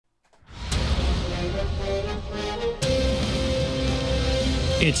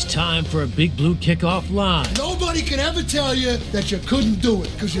It's time for a Big Blue Kickoff Live. Nobody can ever tell you that you couldn't do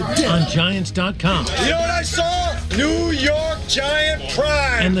it, because you did. On Giants.com. You know what I saw? New York Giant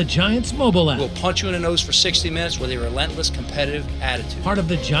pride. And the Giants mobile app. We'll punch you in the nose for 60 minutes with a relentless competitive attitude. Part of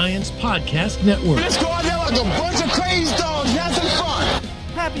the Giants Podcast Network. Let's go out there like a bunch of crazy dogs. Have some fun.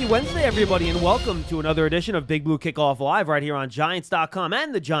 Happy Wednesday, everybody, and welcome to another edition of Big Blue Kickoff Live right here on Giants.com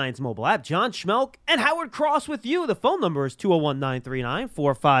and the Giants mobile app. John Schmelk and Howard Cross with you. The phone number is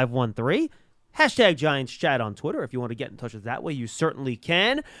 201-939-4513. Hashtag Giants Chat on Twitter. If you want to get in touch with that way, you certainly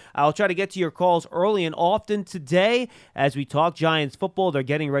can. I'll try to get to your calls early and often today as we talk Giants football. They're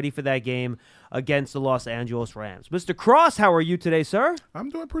getting ready for that game against the Los Angeles Rams. Mr. Cross, how are you today, sir? I'm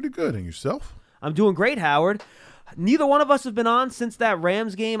doing pretty good. And yourself? I'm doing great, Howard. Neither one of us have been on since that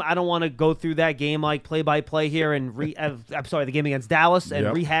Rams game. I don't want to go through that game like play-by-play here and the game against Dallas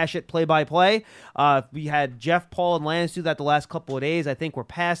and rehash it play-by-play. We had Jeff, Paul, and Lance do that the last couple of days. I think we're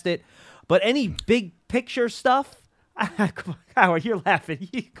past it. But any big picture stuff? Howard, you're laughing.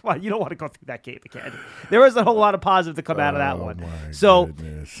 Come on, you don't want to go through that game again. There was a whole lot of positive to come out of that one. So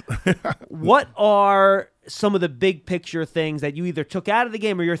what are some of the big picture things that you either took out of the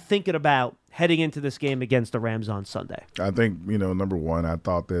game or you're thinking about heading into this game against the Rams on Sunday? I think, number one, I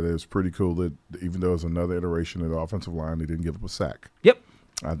thought that it was pretty cool that even though it was another iteration of the offensive line, they didn't give up a sack. Yep.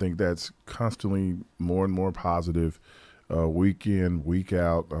 I think that's constantly more and more positive week in, week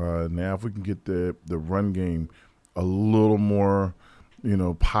out. Now if we can get the run game a little more,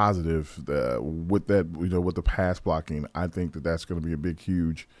 positive with that, with the pass blocking, I think that's going to be a big,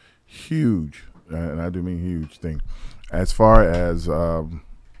 huge, and I do mean huge thing. As far as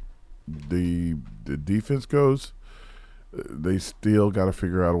the defense goes, they still got to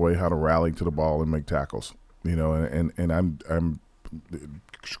figure out a way how to rally to the ball and make tackles. And I'm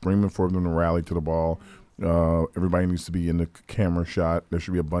screaming for them to rally to the ball. Everybody needs to be in the camera shot. There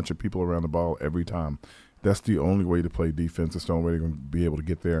should be a bunch of people around the ball every time. That's the only way to play defense. That's the only way they're going to be able to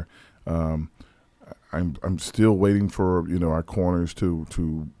get there. I'm still waiting for our corners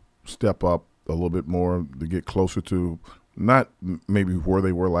to step up a little bit more, to get closer to not maybe where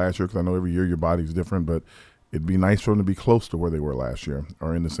they were last year, because I know every year your body's different, but it'd be nice for them to be close to where they were last year,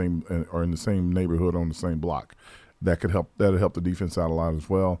 or in the same neighborhood on the same block. That'll help the defense out a lot as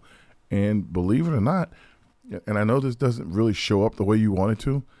well. And believe it or not, and I know this doesn't really show up the way you want it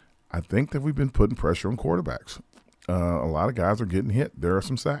to, I think that we've been putting pressure on quarterbacks. A lot of guys are getting hit. There are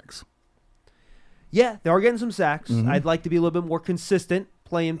some sacks. Yeah, they are getting some sacks. Mm-hmm. I'd like to be a little bit more consistent,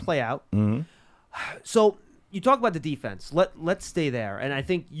 play in, play out. Mm-hmm. So you talk about the defense. Let's stay there. And I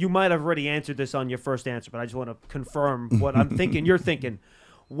think you might have already answered this on your first answer, but I just want to confirm what I'm thinking you're thinking.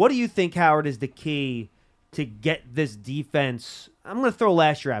 What do you think, Howard, is the key to get this defense? I'm going to throw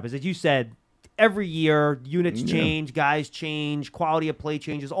last year out, because as you said, every year units change, guys change, quality of play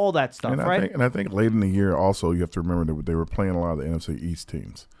changes, all that stuff, right? I think late in the year also you have to remember that they were playing a lot of the NFC East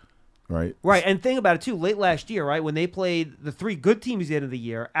teams, right? Right, and think about it too, late last year, right, when they played the three good teams at the end of the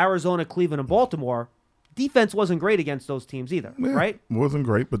year, Arizona, Cleveland, and Baltimore, defense wasn't great against those teams either, right? Wasn't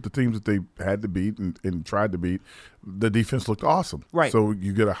great, but the teams that they had to beat and tried to beat, the defense looked awesome. Right. So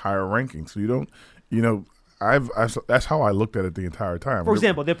you get a higher ranking. So you don't, that's how I looked at it the entire time. For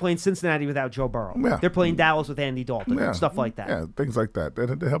example, they're playing Cincinnati without Joe Burrow. Yeah. They're playing Dallas with Andy Dalton, stuff like that. Yeah, things like that.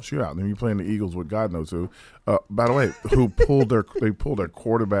 That helps you out. And then you're playing the Eagles with God knows who. By the way, who pulled their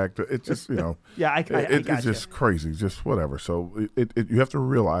quarterback. It's just, Yeah, I it's just crazy. It's just whatever. So you have to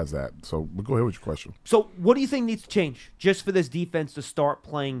realize that. So go ahead with your question. So what do you think needs to change just for this defense to start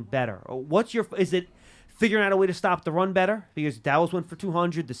playing better? Is it figuring out a way to stop the run better? Because Dallas went for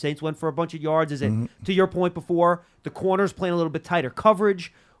 200, the Saints went for a bunch of yards. Is it, to your point before, the corners playing a little bit tighter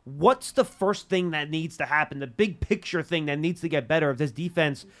coverage? What's the first thing that needs to happen, the big picture thing that needs to get better if this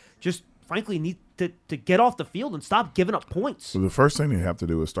defense just, frankly, needs to get off the field and stop giving up points? So the first thing you have to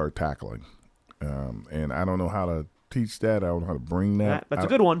do is start tackling. And I don't know how to teach that. I don't know how to bring that. That's a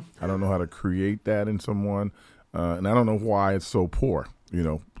good one. I don't know how to create that in someone. And I don't know why it's so poor.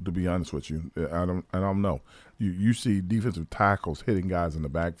 To be honest with you, I don't know. You see defensive tackles hitting guys in the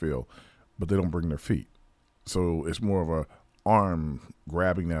backfield, but they don't bring their feet. So it's more of a arm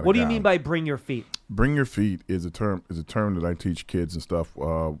grabbing that. What do you mean by bring your feet? Bring your feet is a term that I teach kids and stuff.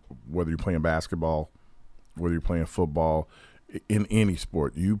 Whether you're playing basketball, whether you're playing football, in any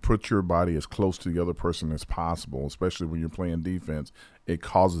sport, you put your body as close to the other person as possible. Especially when you're playing defense, it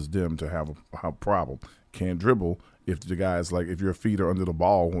causes them to have a problem. Can't dribble. If the guy's like, if your feet are under the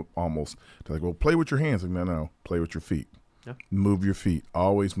ball almost, they're like, well, play with your hands. Like, no, play with your feet. Yeah. Move your feet.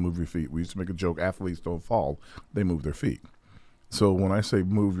 Always move your feet. We used to make a joke, athletes don't fall, they move their feet. So when I say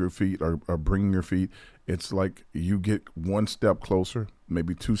move your feet or bring your feet, it's like you get one step closer,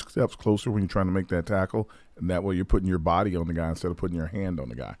 maybe 2 steps closer when you're trying to make that tackle, and that way you're putting your body on the guy instead of putting your hand on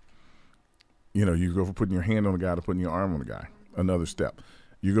the guy. You know, you go from putting your hand on the guy to putting your arm on the guy. Another step.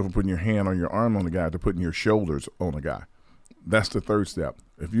 You go from putting your hand on your arm on the guy to putting your shoulders on the guy. That's the third step.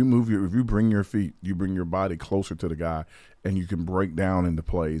 If you bring your feet, you bring your body closer to the guy, and you can break down into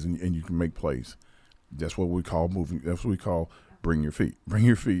plays and you can make plays. That's what we call moving. That's what we call bring your feet. Bring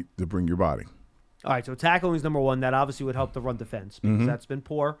your feet to bring your body. All right, so tackling is number one. That obviously would help the run defense because that's been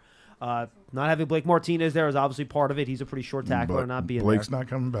poor. Not having Blake Martinez there is obviously part of it. He's a pretty short tackler, not being Blake's there. not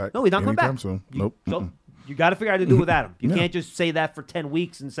coming back. No, he's not coming back. Soon. You, Nope. You got to figure out how to do without him. You Yeah. can't just say that for 10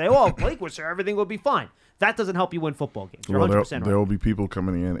 weeks and say, "Oh, if Blake was here, everything would be fine." That doesn't help you win football games. You're 100% there right. will be people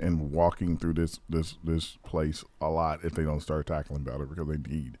coming in and walking through this place a lot if they don't start tackling better because they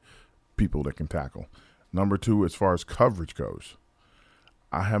need people that can tackle. Number 2, as far as coverage goes,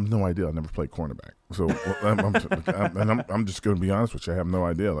 I have no idea. I never played cornerback, so I'm just going to be honest with you. I have no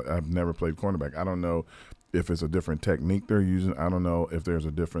idea. I've never played cornerback. I don't know if it's a different technique they're using. I don't know if there's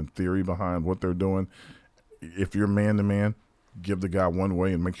a different theory behind what they're doing. If you're man-to-man, give the guy one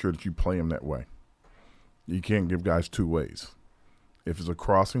way and make sure that you play him that way. You can't give guys 2 ways. If it's a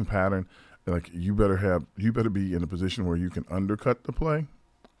crossing pattern, like you better be in a position where you can undercut the play,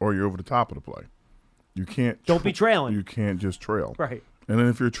 or you're over the top of the play. You can't. Don't be trailing. You can't just trail. Right. And then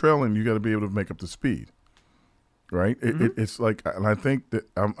if you're trailing, you got to be able to make up the speed. Right. It's like, and I think that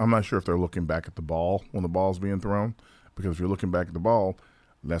I'm not sure if they're looking back at the ball when the ball's being thrown, because if you're looking back at the ball,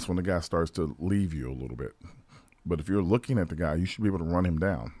 that's when the guy starts to leave you a little bit. But if you're looking at the guy, you should be able to run him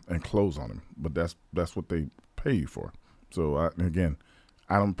down and close on him. But that's what they pay you for. So, I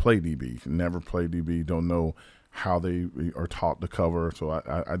don't play DB. Never play DB. Don't know how they are taught to cover. So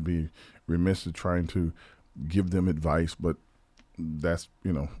I'd be remiss in trying to give them advice. But that's,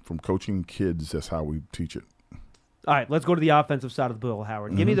 from coaching kids, that's how we teach it. All right, let's go to the offensive side of the ball,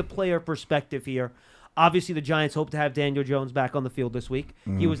 Howard. Give me the player perspective here. Obviously, the Giants hope to have Daniel Jones back on the field this week.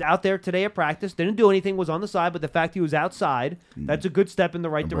 He was out there today at practice. Didn't do anything, was on the side, but the fact he was outside, that's a good step in the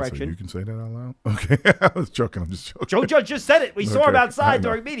right direction. You can say that out loud? Okay. I was joking. I'm just joking. Joe Judge just said it. We saw him Okay. outside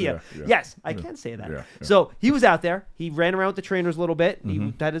during media. Yeah. Yes, I can say that. Yeah. So he was out there. He ran around with the trainers a little bit.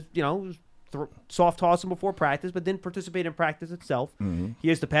 He had his, soft toss him before practice, but didn't participate in practice itself. He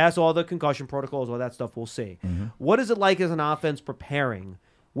has to pass all the concussion protocols, all that stuff. We'll see. What is it like as an offense preparing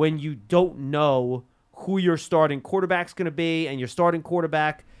when you don't know who your starting quarterback's going to be, and your starting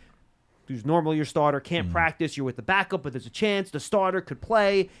quarterback, who's normally your starter, can't practice? You're with the backup, but there's a chance the starter could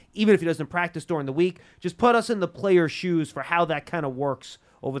play, even if he doesn't practice during the week. Just put us in the player's shoes for how that kind of works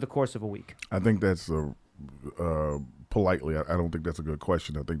over the course of a week. I think that's politely. I don't think that's a good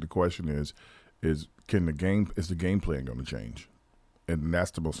question. I think the question is is the game plan going to change? And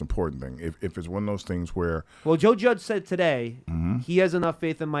that's the most important thing. If it's one of those things where... Well, Joe Judge said today he has enough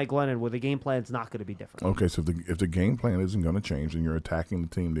faith in Mike Glennon where the game plan's not going to be different. Okay, so if the game plan isn't going to change and you're attacking the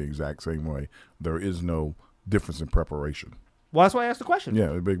team the exact same way, there is no difference in preparation. Well, that's why I asked the question.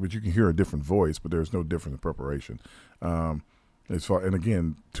 Yeah, but you can hear a different voice, but there's no difference in preparation. And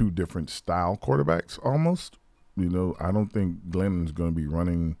again, 2 different style quarterbacks almost. I don't think Glennon's going to be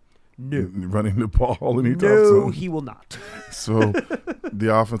running the ball anytime soon. No, he will not. So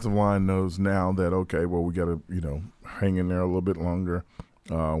the offensive line knows now that, okay, well, we got to, hang in there a little bit longer.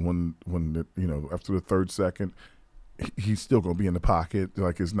 When after the 3rd second, he's still going to be in the pocket.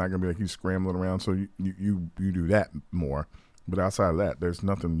 Like, it's not going to be like he's scrambling around. So you do that more. But outside of that, there's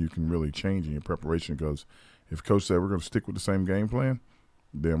nothing you can really change in your preparation, because if Coach said we're going to stick with the same game plan,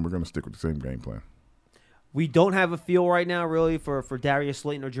 then we're going to stick with the same game plan. We don't have a feel right now, really, for Darius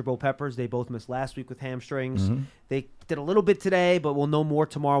Slayton or Jabril Peppers. They both missed last week with hamstrings. They did a little bit today, but we'll know more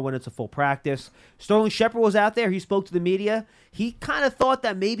tomorrow when it's a full practice. Sterling Shepard was out there. He spoke to the media. He kind of thought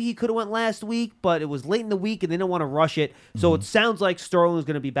that maybe he could have went last week, but it was late in the week, and they didn't want to rush it. So it sounds like Sterling is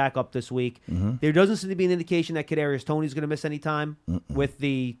going to be back up this week. There doesn't seem to be an indication that Kadarius Toney is going to miss any time with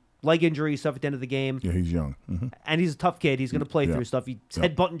the leg injury stuff at the end of the game. Yeah, he's young. And he's a tough kid. He's going to play through stuff. He's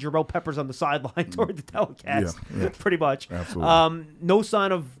headbutting Jabril Peppers on the sideline toward the telecast, pretty much. Absolutely. No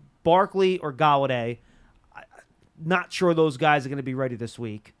sign of Barkley or Galladay. Not sure those guys are going to be ready this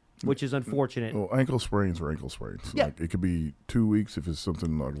week, which is unfortunate. Well, ankle sprains are ankle sprains. Yeah. Like, it could be 2 weeks if it's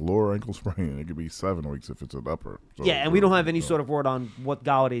something like lower ankle sprain, and it could be 7 weeks if it's an upper. So, yeah, and we don't have any sort of word on what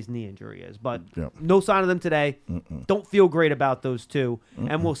Galladay's knee injury is, but Yeah. no sign of them today. Don't feel great about those 2,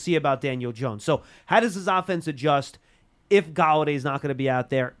 and we'll see about Daniel Jones. So how does his offense adjust if Galladay's not going to be out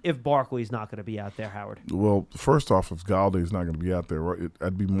there, if Barkley's not going to be out there, Howard? Well, first off, if Galladay's not going to be out there,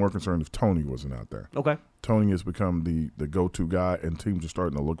 I'd be more concerned if Tony wasn't out there. Okay. Tony has become the go-to guy, and teams are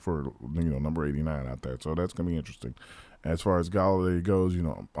starting to look for number 89 out there. So that's going to be interesting. As far as Galladay goes,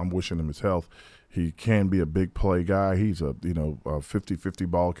 I'm wishing him his health. He can be a big play guy. He's a 50-50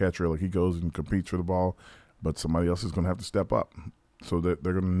 ball catcher. Like, he goes and competes for the ball, but somebody else is going to have to step up so that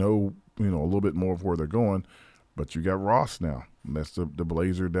they're going to know a little bit more of where they're going. But you got Ross now. That's the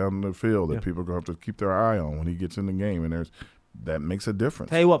blazer down the field that people are going to have to keep their eye on when he gets in the game, and that makes a difference.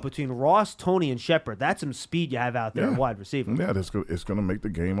 Tell you what, between Ross, Tony, and Shepard, that's some speed you have out there, wide receiver. Yeah, it's going to make the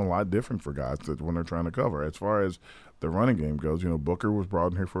game a lot different for guys when they're trying to cover. As far as the running game goes, Booker was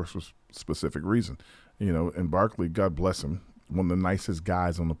brought in here for a specific reason. And Barkley, God bless him, one of the nicest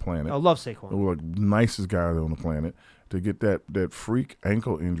guys on the planet. I love Saquon. Like, nicest guy on the planet. To get that freak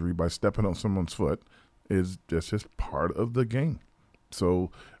ankle injury by stepping on someone's foot is just part of the game.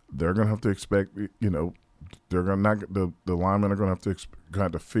 So they're going to have to expect, they're going to the linemen are going to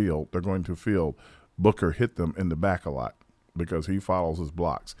have to feel. They're going to feel Booker hit them in the back a lot because he follows his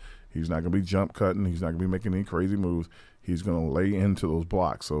blocks. He's not going to be jump cutting. He's not going to be making any crazy moves. He's going to lay into those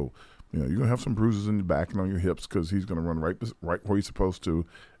blocks. So you're going to have some bruises in your back and on your hips because he's going to run right where he's supposed to,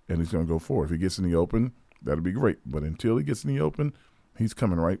 and he's going to go forward. If he gets in the open, that'll be great. But until he gets in the open, he's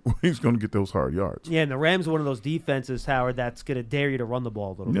coming right. He's going to get those hard yards. Yeah, and the Rams are one of those defenses, Howard, that's going to dare you to run the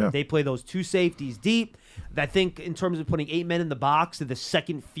ball a little bit. They play those two safeties deep. I think in terms of putting 8 men in the box, they're the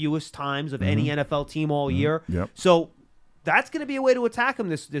second fewest times of any NFL team all year. Yep. So that's going to be a way to attack them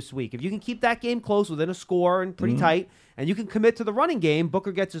this week. If you can keep that game close within a score and pretty tight, and you can commit to the running game,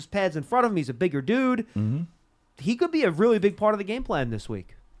 Booker gets his pads in front of him. He's a bigger dude. He could be a really big part of the game plan this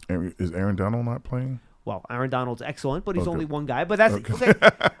week. Is Aaron Donald not playing? Well, Aaron Donald's excellent, but he's only one guy. But that's okay.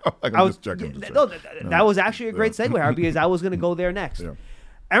 I'm just checking. That was actually a great segue, Howard, because I was going to go there next. Yeah.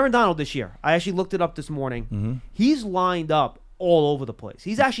 Aaron Donald this year, I actually looked it up this morning. He's lined up all over the place.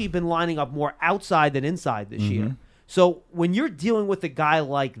 He's actually been lining up more outside than inside this year. So when you're dealing with a guy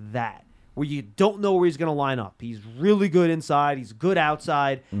like that, where you don't know where he's going to line up, he's really good inside, he's good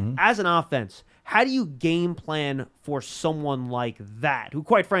outside. As an offense, how do you game plan for someone like that, who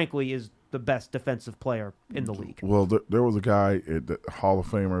quite frankly is the best defensive player in the league? Well, there was a guy, the Hall of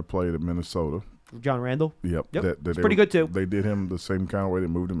Famer, played at Minnesota. John Randall? Yep. That's pretty good, too. They did him the same kind of way. They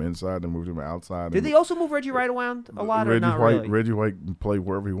moved him inside and moved him outside. Did they also move Reggie White around a lot or not really? Reggie White played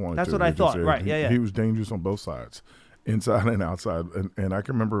wherever he wanted to. That's what I thought. Right, yeah. He was dangerous on both sides, inside and outside. And I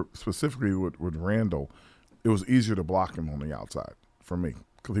can remember specifically with Randall, it was easier to block him on the outside for me.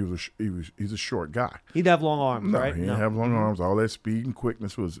 Because he's a short guy. He'd have long arms, right? He didn't have long arms. All that speed and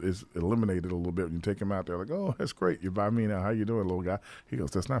quickness is eliminated a little bit when you take him out there. Like, oh, that's great. You're by me now. How you doing, little guy? He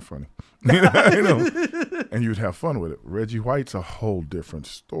goes, that's not funny. And you'd have fun with it. Reggie White's a whole different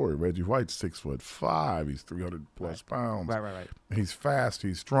story. Reggie White's 6'5". He's 300+ pounds. Right. He's fast.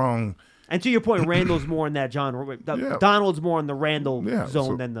 He's strong. And to your point, Randall's more in that John. Donald's more in the Randall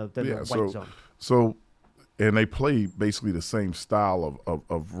zone than the White zone. So. And they play basically the same style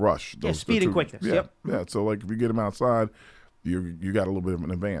of rush. Speed and quickness. Yeah. So like if you get him outside, you got a little bit of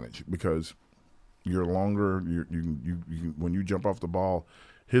an advantage because you're longer. You when you jump off the ball,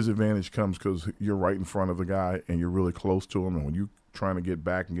 his advantage comes because you're right in front of the guy and you're really close to him. And when you're trying to get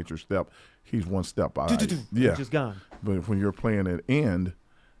back and get your step, he's one step behind. He's just gone. But when you're playing at end,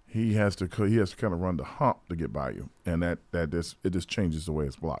 he has to kind of run the hump to get by you, and it just changes the way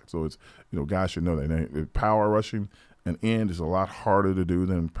it's blocked. So it's guys should know that power rushing an end is a lot harder to do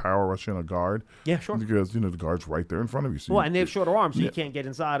than power rushing a guard. Yeah, sure. Because the guard's right there in front of you. So and they have shorter arms, so you can't get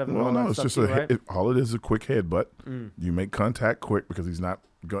inside of him. Well, no, it's just all it is a quick headbutt. You make contact quick because he's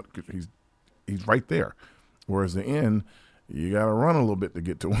right there. Whereas the end, you got to run a little bit to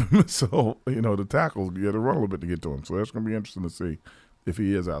get to him. So the tackles, you got to run a little bit to get to him. So that's going to be interesting to see if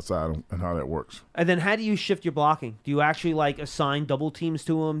he is outside and how that works. And then how do you shift your blocking? Do you actually assign double teams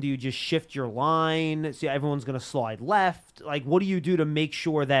to him? Do you just shift your line? See, everyone's going to slide left. What do you do to make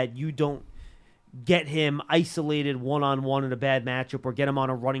sure that you don't get him isolated one-on-one in a bad matchup or get him on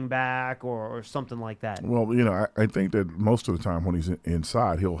a running back or something like that? Well, I think that most of the time when he's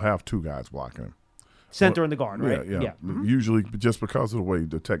inside, he'll have two guys blocking him. Center and the guard, right? Yeah. Usually just because of the way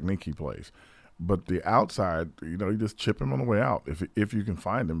the technique he plays. But the outside, you just chip him on the way out. If you can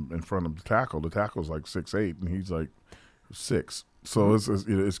find him in front of the tackle's like 6'8", and he's like 6. So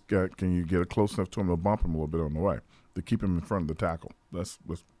can you get close enough to him to bump him a little bit on the way to keep him in front of the tackle? That's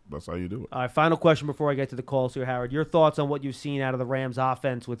how you do it. All right, final question before I get to the calls here, Howard. Your thoughts on what you've seen out of the Rams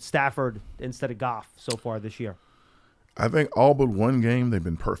offense with Stafford instead of Goff so far this year? I think all but one game they've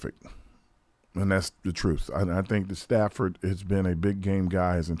been perfect. And that's the truth. I think that Stafford has been a big game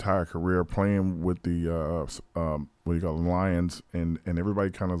guy his entire career, playing with the Lions, and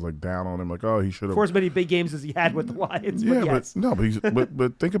everybody kind of like down on him, like, oh, he should have. For as many big games as he had with the Lions. Yeah, but yes.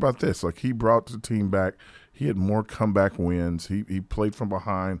 but think about this. Like, he brought the team back. He had more comeback wins. He played from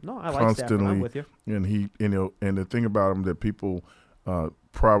behind No, I like constantly. Stafford. I'm with you. And and the thing about him that people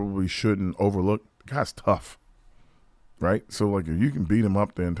probably shouldn't overlook, the guy's tough. Right, so like if you can beat him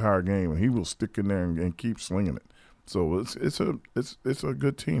up the entire game, and he will stick in there and keep slinging it. So it's a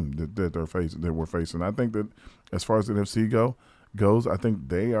good team that we're facing. I think that as far as the NFC goes, I think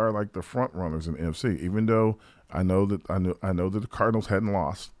they are like the front runners in the NFC. Even though I know that the Cardinals hadn't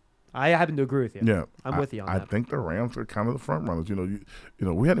lost. I happen to agree with you. Yeah, I'm with you on that. I think the Rams are kind of the front runners. You know,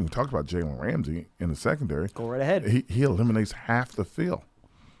 we hadn't even talked about Jalen Ramsey in the secondary. Go right ahead. He eliminates half the field.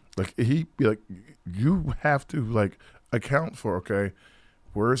 Like you have to like account for, okay,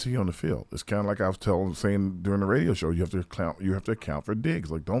 where is he on the field? It's kind of like I was saying during the radio show. You have to account for Diggs.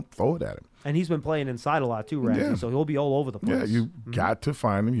 Like, don't throw it at him. And he's been playing inside a lot too, Ramsey, so he'll be all over the place. Yeah, you got to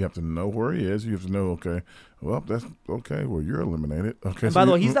find him. You have to know where he is. You have to know, okay, well, that's okay. Well, you're eliminated. Okay. And by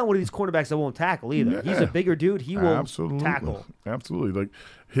the way, he's not one of these cornerbacks that won't tackle either. Yeah. He's a bigger dude. He will Absolutely. tackle. Absolutely. Like,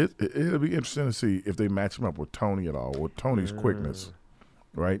 it'll be interesting to see if they match him up with Tony at all, with Tony's quickness,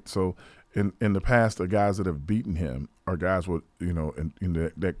 right? So in the past, the guys that have beaten him are guys with,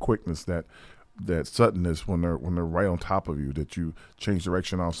 in that quickness, that suddenness when they're right on top of you, that you change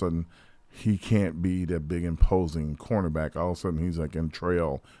direction, all of a sudden he can't be that big imposing cornerback. All of a sudden he's like in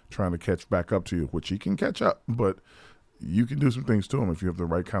trail trying to catch back up to you, which he can catch up, but you can do some things to him if you have the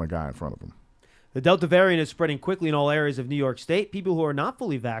right kind of guy in front of him. The Delta variant is spreading quickly in all areas of New York State. People who are not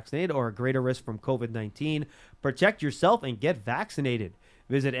fully vaccinated are at greater risk from COVID-19. Protect yourself and get vaccinated.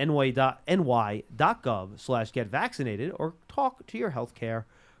 Visit ny.gov/getvaccinated or talk to your healthcare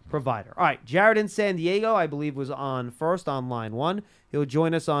provider. All right, Jared in San Diego, I believe, was on first on line one. He'll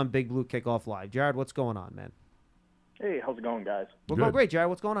join us on Big Blue Kickoff Live. Jared, what's going on, man? Hey, how's it going, guys? We're going great, Jared.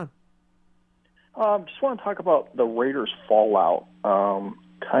 What's going on? Just want to talk about the Raiders' fallout,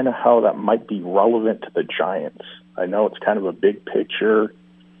 kind of how that might be relevant to the Giants. I know it's kind of a big picture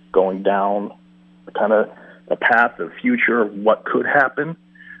going down kind of the path of future of what could happen,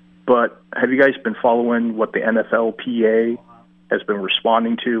 but have you guys been following what the NFLPA has been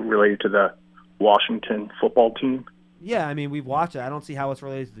responding to related to the Washington football team? Yeah, I mean, we've watched it. I don't see how it's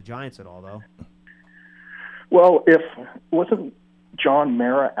related to the Giants at all, though. Well, wasn't John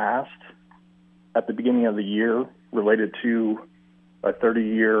Mara asked at the beginning of the year related to a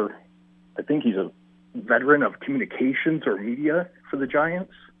 30-year, I think he's a veteran of communications or media for the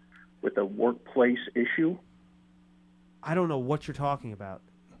Giants, with a workplace issue? I don't know what you're talking about.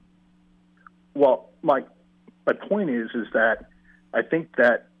 Well, my point is that I think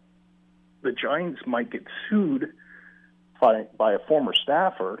that the Giants might get sued by a former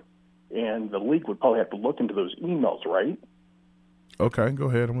staffer, and the league would probably have to look into those emails, right? Okay, go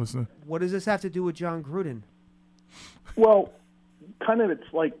ahead. I'm listening. What does this have to do with John Gruden? Well, kind of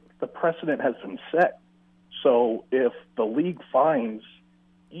it's like the precedent has been set. So if the league finds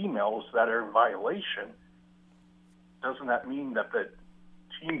emails that are in violation, doesn't that mean that the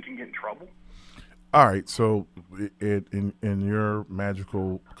team can get in trouble? All right, so in your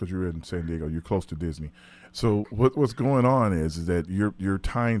magical, because you're in San Diego, you're close to Disney. So what's going on is that you're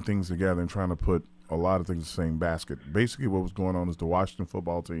tying things together and trying to put a lot of things in the same basket. Basically, what was going on is the Washington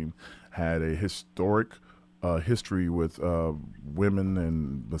football team had a historic history with women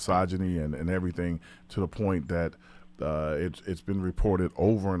and misogyny and everything, to the point that it's been reported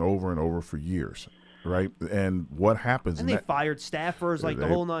over and over and over for years. Right, and what happens? And they fired staffers, like the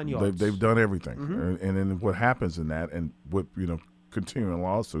whole nine yards. They've done everything, and then what happens in that, and with continuing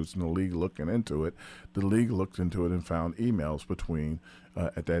lawsuits and the league looking into it, the league looked into it and found emails between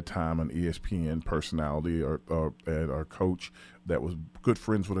at that time an ESPN personality or our coach that was good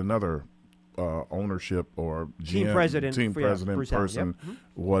friends with another ownership or GM, team president person,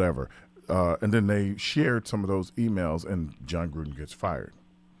 whatever, and then they shared some of those emails, and John Gruden gets fired.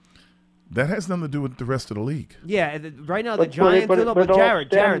 That has nothing to do with the rest of the league. Yeah, right now the Giants. But Jared,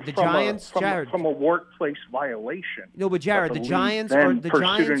 the Giants, from a workplace violation. No, but Jared, the Giants are the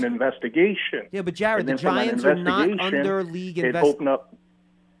Giants pursued an investigation. Yeah, but Jared, the Giants are not under league investigation.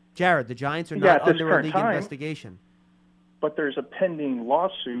 Jared, the Giants are not under a league investigation. But there's a pending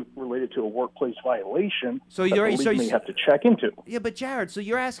lawsuit related to a workplace violation. So you may have to check into. Yeah, but Jared, so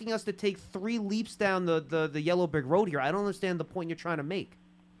you're asking us to take 3 leaps down the yellow brick road here. I don't understand the point you're trying to make.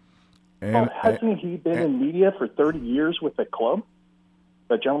 Hasn't he been in media for 30 years with the club?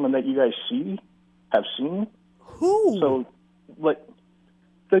 The gentleman that you guys have seen? Who? So,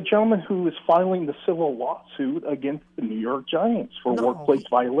 the gentleman who is filing the civil lawsuit against the New York Giants for workplace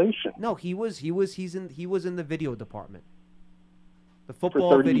violation. No, he was in the video department, the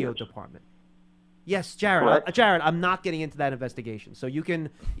football video department. Yes, Jared. Jared, I'm not getting into that investigation. So you can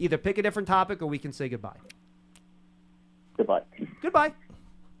either pick a different topic or we can say goodbye. Goodbye.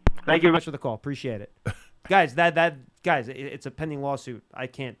 Thank you very much for the call. Appreciate it. Guys, it's a pending lawsuit. I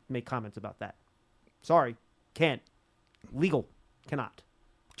can't make comments about that. Sorry. Can't. Legal. Cannot.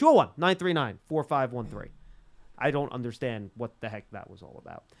 201-939-4513. I don't understand what the heck that was all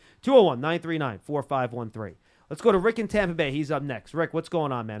about. 201-939-4513. Let's go to Rick in Tampa Bay. He's up next. Rick, what's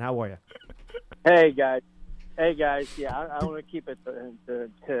going on, man? How are you? Hey, guys. Yeah, I want to keep it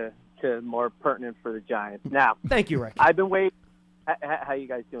to more pertinent for the Giants. Now, thank you, Rick. I've been waiting. How you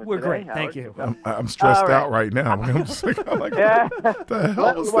guys doing? We're today, great. Howard? Thank you. I'm stressed out right now. I'm just like, what the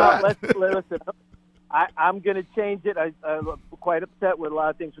hell was that? Listen, I'm going to change it. I'm quite upset with a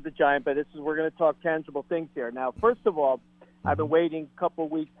lot of things with the Giants, but we're going to talk tangible things here. Now, first of all, I've been waiting a couple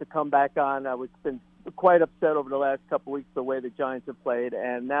of weeks to come back on. I've been quite upset over the last couple of weeks the way the Giants have played,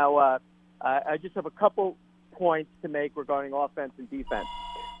 and now I just have a couple points to make regarding offense and defense.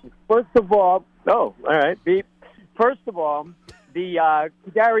 First of all, First of all, the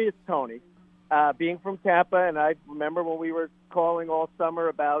Kadarius Toney, being from Tampa, and I remember when we were calling all summer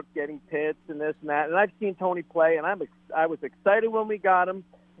about getting Pitts and this and that, and I've seen Toney play, and I was excited when we got him,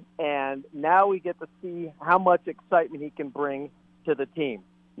 and now we get to see how much excitement he can bring to the team.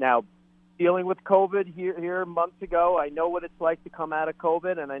 Now, dealing with COVID here months ago, I know what it's like to come out of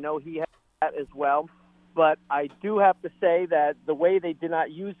COVID, and I know he had that as well. But I do have to say that the way they did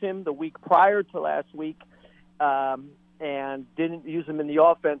not use him the week prior to last week and didn't use him in the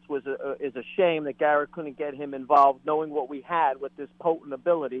offense is a shame that Garrett couldn't get him involved, knowing what we had with this potent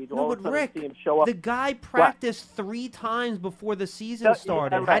ability to all of a sudden see him show up. The guy practiced 3 times before the season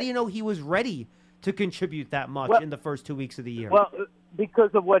started. Yeah, right. How do you know he was ready to contribute that much in the first 2 weeks of the year? Well, because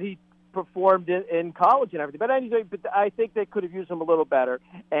of what he performed in college and everything. But anyway, I think they could have used him a little better.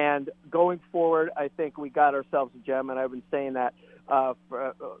 And going forward, I think we got ourselves a gem, and I've been saying that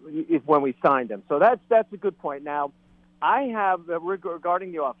when we signed him. So that's a good point. Now, I have,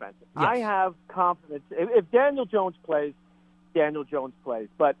 regarding the offense, yes. I have confidence. If Daniel Jones plays, Daniel Jones plays.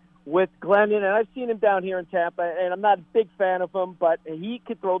 But with Glennon, and I've seen him down here in Tampa, and I'm not a big fan of him, but he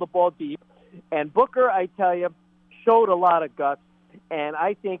could throw the ball deep. And Booker, I tell you, showed a lot of guts. And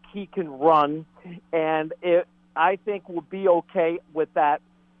I think he can run, and I think we'll be okay with that.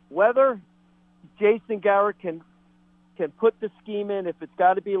 Whether Jason Garrett can put the scheme in, if it's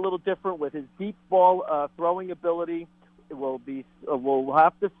got to be a little different with his deep ball throwing ability, we'll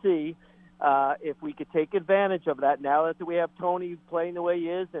have to see if we could take advantage of that. Now that we have Toney playing the way he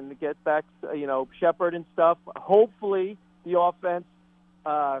is and get back, Shepard and stuff. Hopefully, the offense.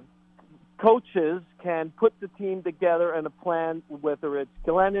 Coaches can put the team together and a plan, whether it's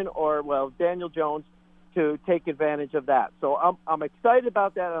Glennon or, Daniel Jones, to take advantage of that. So I'm excited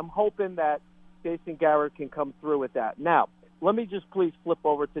about that. I'm hoping that Jason Garrett can come through with that. Now, let me just please flip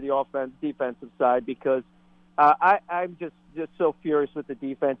over to the defensive side, because I'm just so furious with the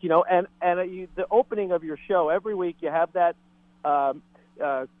defense. And the opening of your show, every week you have that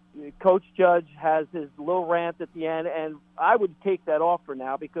Coach Judge has his little rant at the end, and I would take that off for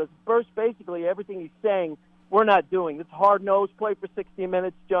now, because first, basically everything he's saying we're not doing. It's hard-nosed, play for 60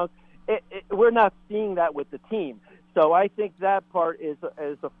 minutes, junk. We're not seeing that with the team. So I think that part is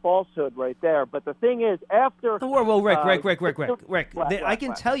a falsehood right there. But the thing is, after... Well, Rick, I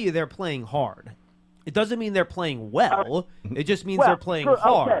can tell you they're playing hard. It doesn't mean they're playing well. It just means they're playing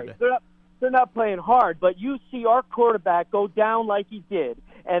hard. Okay. They're not playing hard, but you see our quarterback go down like he did,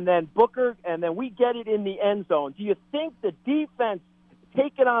 and then Booker, and then we get it in the end zone. Do you think the defense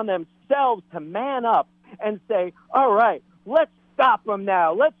take it on themselves to man up and say, all right, let's stop them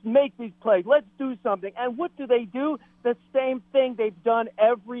now. Let's make these plays. Let's do something. And what do? The same thing they've done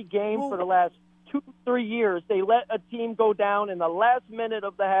every game for the last 2-3 years. They let a team go down in the last minute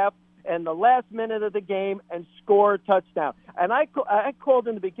of the half and the last minute of the game and score a touchdown. And I called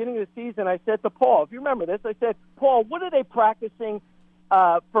in the beginning of the season, I said to Paul, if you remember this, I said, Paul, what are they practicing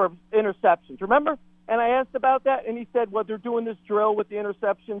for interceptions? Remember? And I asked about that, and he said, well, they're doing this drill with the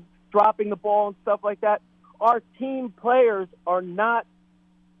interceptions, dropping the ball and stuff like that. Our team players are not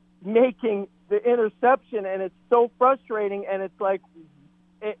making the interception, and it's so frustrating, and it's like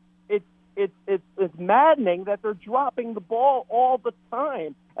it's maddening that they're dropping the ball all the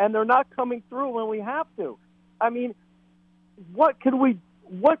time, and they're not coming through when we have to. I mean, what can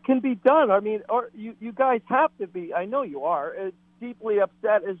be done? I mean, you guys have to be, I know you are, deeply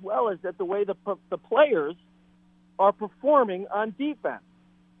upset as well as that the way the players are performing on defense.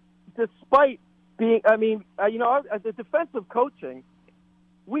 despite being, the defensive coaching,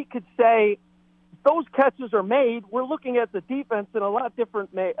 we could say those catches are made. We're looking at the defense in a lot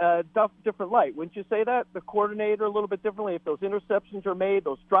different light. Wouldn't you say that? The coordinator a little bit differently. If those interceptions are made,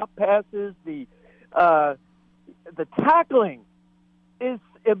 those drop passes, the tackling is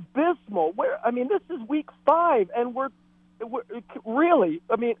abysmal. This is week 5, and we're really.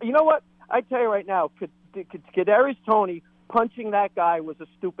 You know what? I tell you right now, Kadarius Toney punching that guy was a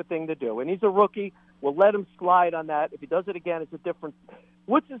stupid thing to do, and he's a rookie. We'll let him slide on that. If he does it again, it's a different.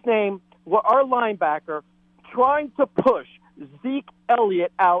 What's his name? Well, our linebacker trying to push Zeke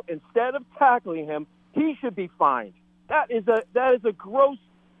Elliott out instead of tackling him. He should be fined. That is a gross,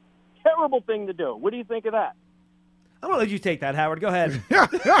 terrible thing to do. What do you think of that? I'm going to let you take that, Howard. Go ahead.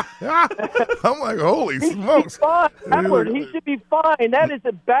 I'm like, holy smokes. Howard, he should be fined. That is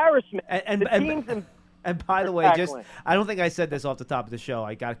embarrassment. And by the way, I don't think I said this off the top of the show.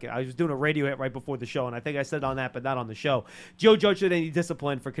 I was doing a radio hit right before the show, and I think I said it on that, but not on the show. Joe Judge should any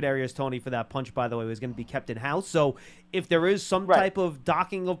discipline for Kadarius Toney for that punch, by the way, was going to be kept in-house. So if there is some type of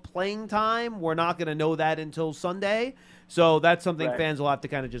docking of playing time, we're not going to know that until Sunday. So that's something fans will have to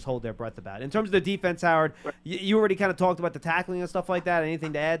kind of just hold their breath about. In terms of the defense, Howard, you already kind of talked about the tackling and stuff like that.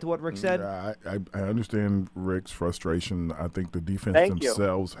 Anything to add to what Rick said? I understand Rick's frustration. I think the defense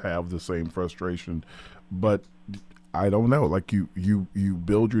themselves have the same frustration. But I don't know. Like you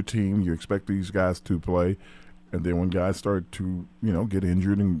build your team, you expect these guys to play, and then when guys start to get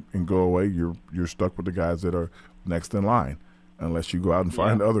injured and go away, you're stuck with the guys that are next in line, unless you go out and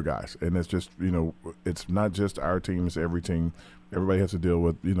find other guys. And it's just it's not just our team; it's every team. Everybody has to deal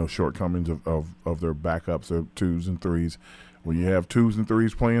with shortcomings of their backups, their 2s and 3s. When you have 2s and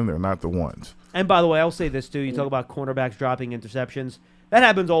 3s playing, they're not the ones. And by the way, I'll say this too: you talk about cornerbacks dropping interceptions. That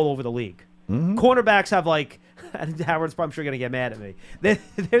happens all over the league. Mm-hmm. Cornerbacks have Howard's probably sure going to get mad at me.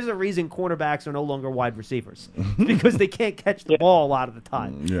 There's a reason cornerbacks are no longer wide receivers because they can't catch the ball a lot of the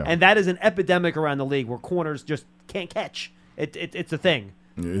time. Yeah. And that is an epidemic around the league where corners just can't catch. It's a thing.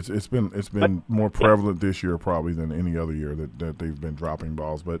 It's been more prevalent this year probably than any other year that they've been dropping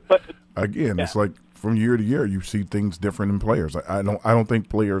balls. But again, it's like from year to year you see things different in players. I don't think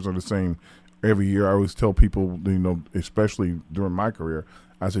players are the same every year. I always tell people, especially during my career,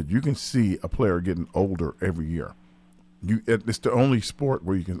 I said, you can see a player getting older every year. It's the only sport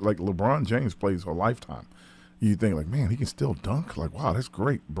where you can, like LeBron James plays a lifetime. You think like, man, he can still dunk. Like, wow, that's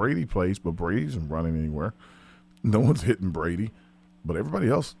great. Brady plays, but Brady isn't running anywhere. No one's hitting Brady, but everybody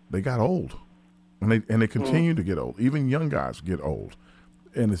else, they got old, and they continue to get old. Even young guys get old,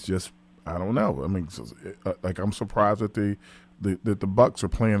 and it's just, I don't know. I mean, I'm surprised that the Bucks are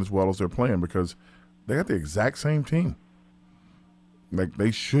playing as well as they're playing because they got the exact same team. Like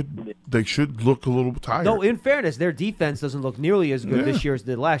they should look a little tired. No, in fairness, their defense doesn't look nearly as good this year as it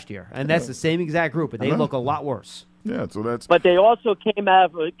did last year, and that's the same exact group, but they look a lot worse. Yeah, so that's. But they also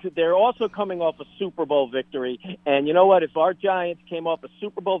they're also coming off a Super Bowl victory, and you know what? If our Giants came off a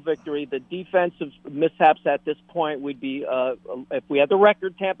Super Bowl victory, the defensive mishaps at this point would be, if we had the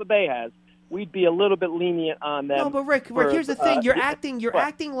record Tampa Bay has, we'd be a little bit lenient on them. No, but Rick, here's the thing: you're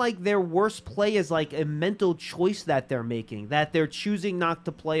acting like their worst play is like a mental choice that they're making, that they're choosing not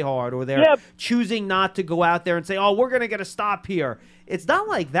to play hard, or they're choosing not to go out there and say, "Oh, we're going to get a stop here." It's not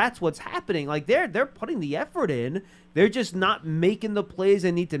like that's what's happening. Like they're putting the effort in. They're just not making the plays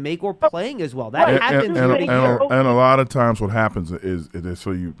they need to make or playing as well. That happens. And a lot of times, what happens is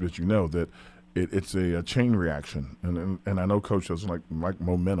so that you know that. It's a chain reaction, and I know Coach doesn't like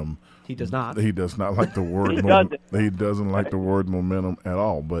momentum. He does not. He does not like the word. He doesn't like the word momentum at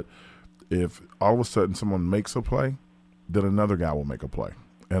all. But if all of a sudden someone makes a play, then another guy will make a play,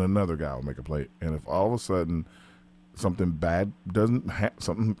 and another guy will make a play. And if all of a sudden something bad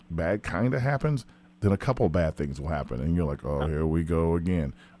something bad kind of happens, then a couple of bad things will happen, and you're like, oh, here we go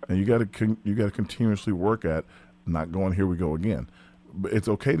again. And you got to continuously work at not going, here we go again. But it's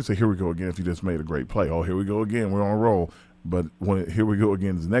okay to say, here we go again, if you just made a great play. Oh, here we go again. We're on a roll. But when here we go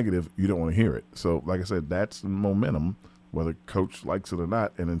again is negative, you don't want to hear it. So, like I said, that's momentum, whether coach likes it or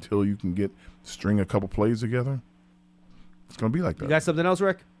not. And until you can string a couple plays together, it's going to be like that. You got something else,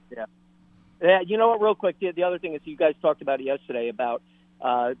 Rick? Yeah. You know what, real quick, the other thing is you guys talked about it yesterday about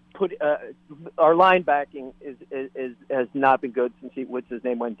our linebacking has not been good since what's his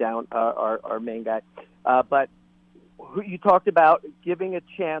name went down, our main guy. But you talked about giving a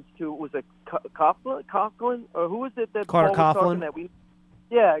chance to, was it Coughlin? Or who was it that Carter Coughlin?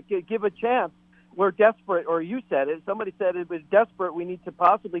 Give a chance. We're desperate, or you said it. Somebody said it was desperate. We need to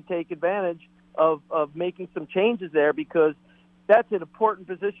possibly take advantage of making some changes there because that's an important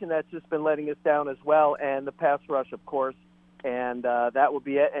position that's just been letting us down as well. And the pass rush, of course, and that will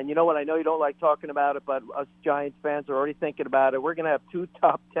be it. And you know what? I know you don't like talking about it, but us Giants fans are already thinking about it. We're going to have 2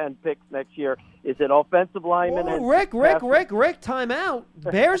 top 10 picks next year. Is it offensive linemen? Oh, Rick, time out.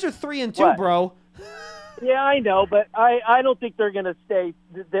 Bears are 3-2, What? bro. Yeah, I know, but I don't think they're going to stay.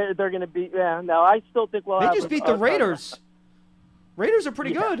 They're going to be. Yeah, no, I still think we'll. They have just beat the Raiders. Raiders are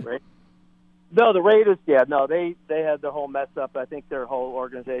pretty good. Right. No, the Raiders. Yeah, no, they had the whole mess up. I think their whole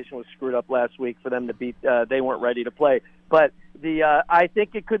organization was screwed up last week for them to beat. They weren't ready to play. But I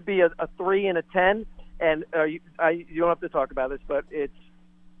think it could be a 3 and a 10. And you don't have to talk about this, but it's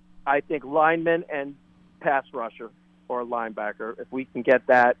I think lineman and pass rusher or linebacker. If we can get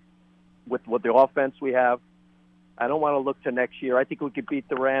that with the offense we have, I don't want to look to next year. I think we could beat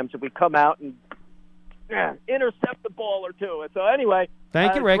the Rams if we come out and intercept the ball or two. So anyway,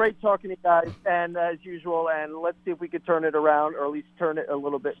 thank you, Rick. Great talking to you guys, and as usual, and let's see if we could turn it around, or at least turn it a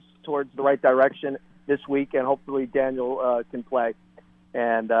little bit towards the right direction this week, and hopefully Daniel can play,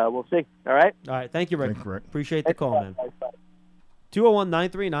 and we'll see. All right. All right. Thank you, Rick. Thank you, Rick. Appreciate the call, man.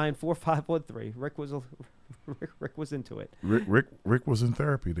 201-939-4513. Rick was into it. Rick was in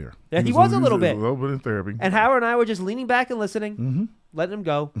therapy there. Yeah, he was a little bit. A little bit in therapy. And Howard and I were just leaning back and listening, letting him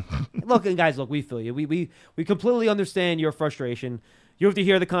go. Look, and guys, we feel you. We completely understand your frustration. You have to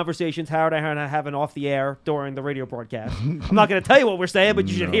hear the conversations Howard and I are having off the air during the radio broadcast. I'm not going to tell you what we're saying, but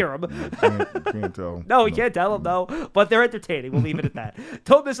you should hear them. Can't tell. No, we can't tell them, no. But they're entertaining. We'll leave it at that.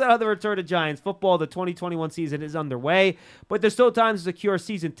 Don't miss out on the return of Giants football. The 2021 season is underway, but there's still time to secure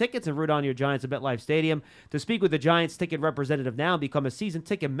season tickets and root on your Giants at MetLife Stadium. To speak with the Giants ticket representative now and become a season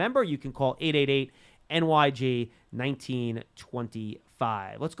ticket member, you can call 888-NYG-1925.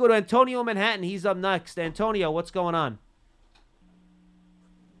 Let's go to Antonio Manhattan. He's up next. Antonio, what's going on?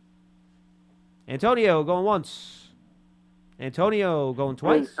 Antonio going once. Antonio going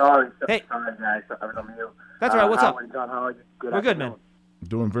twice. Hey, sorry Hey. guys. I was on mute. That's all right. What's up? John, how are you? We're good, man.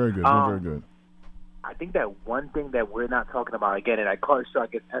 Doing very good. Doing very good. I think that one thing that we're not talking about again, and I call it so I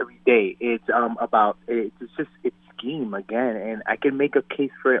guess every day, it's about it's scheme again, and I can make a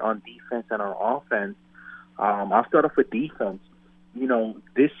case for it on defense and on offense. I'll start off with defense. You know,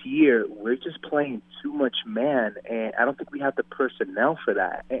 this year we're just playing too much man, and I don't think we have the personnel for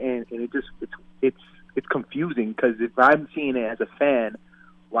that. And it's confusing because if I'm seeing it as a fan,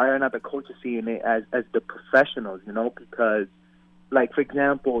 why are not the coaches seeing it as the professionals? You know, because like for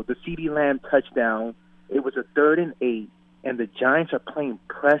example, the CeeDee Lamb touchdown, it was a 3rd and 8, and the Giants are playing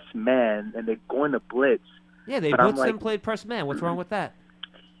press man and they're going to blitz. Yeah, they blitzed and played press man. What's wrong with that?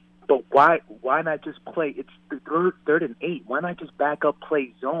 But why not just play? It's the 3rd and 8. Why not just back up,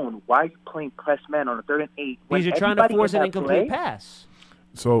 play zone? Why are you playing press man on a 3rd and 8? Because you're trying to force an incomplete pass.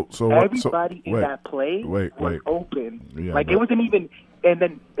 So everybody in that play was open. Yeah, it wasn't even.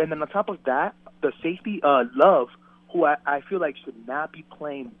 And then on top of that, the safety Love, who I feel like should not be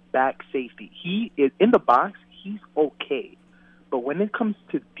playing back safety. He is in the box. He's okay, but when it comes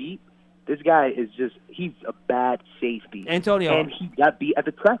to deep, this guy is he's a bad safety. Antonio. And he got beat at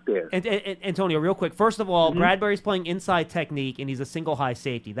the track there. Antonio, real quick. First of all, Bradbury's playing inside technique, and he's a single high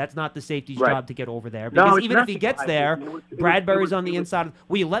safety. That's not the safety's job to get over there. Because even if he gets there, Bradbury's on the inside.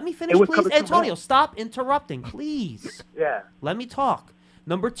 Will you let me finish, please? Antonio, stop interrupting, please. Yeah. Let me talk.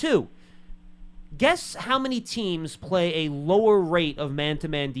 Number 2, guess how many teams play a lower rate of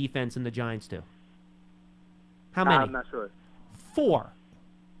man-to-man defense than the Giants do? How many? I'm not sure. 4.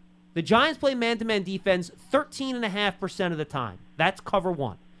 The Giants play man-to-man defense 13.5% of the time. That's cover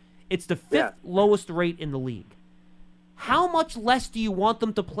 1. It's the 5th lowest rate in the league. How much less do you want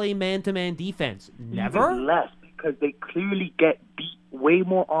them to play man-to-man defense? Never? Even less, because they clearly get beat way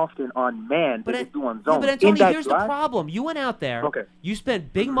more often on man than they do on zone. Yeah, but Antonio, here's the problem. You went out there. Okay. You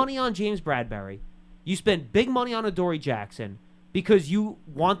spent big money on James Bradbury. You spent big money on Adoree Jackson because you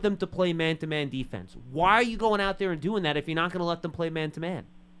want them to play man-to-man defense. Why are you going out there and doing that if you're not going to let them play man-to-man?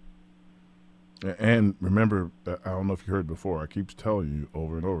 And remember, I don't know if you heard before, I keep telling you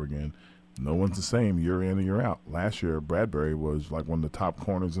over and over again, no one's the same year in and year out. Last year, Bradbury was like one of the top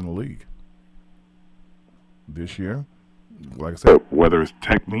corners in the league. This year, like I said, whether it's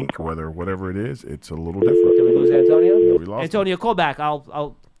technique, whatever it is, it's a little different. Did we lose Antonio? Yeah, we lost Antonio, call back.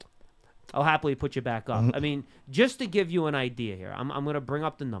 I'll happily put you back up. I mean, just to give you an idea here, I'm going to bring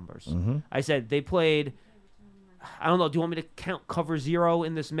up the numbers. I said they played, I don't know, do you want me to count cover 0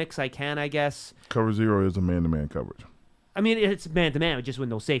 in this mix? I can, I guess. Cover 0 is a man-to-man coverage. I mean, it's man-to-man, just with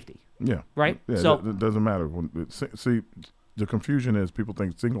no safety. Yeah. Right? Yeah, so it doesn't matter. See, the confusion is people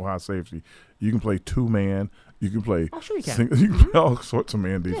think single high safety. You can play 2-man. You can play. Oh, sure you can. You can play all sorts of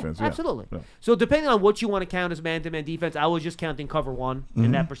man defense. Yeah, absolutely. Yeah. So depending on what you want to count as man-to-man defense, I was just counting cover 1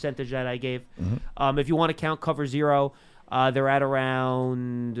 in that percentage that I gave. If you want to count cover 0, They're at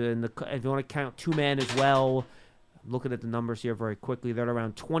around, if you want to count two-man as well, I'm looking at the numbers here very quickly, they're at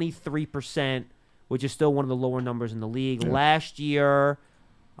around 23%, which is still one of the lower numbers in the league. Yeah. Last year,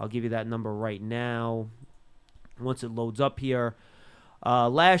 I'll give you that number right now once it loads up here.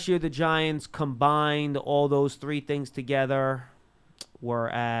 Last year, the Giants combined all those three things together were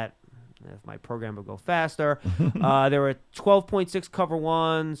at, if my program would go faster, they were at 12.6 cover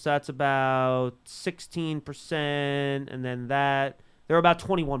ones. That's about 16%. And then they're about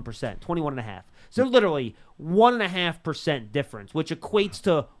 21%, 21.5%. So literally 1.5% difference, which equates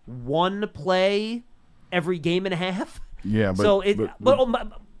to one play every game and a half. Yeah,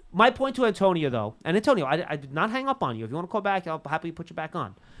 My point to Antonio, though, and Antonio, I did not hang up on you. If you want to call back, I'll happily put you back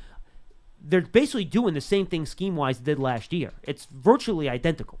on. They're basically doing the same thing scheme-wise they did last year. It's virtually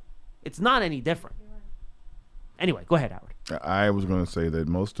identical. It's not any different. Anyway, go ahead, Howard. I was going to say that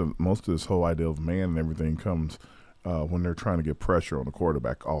most of this whole idea of man and everything comes when they're trying to get pressure on the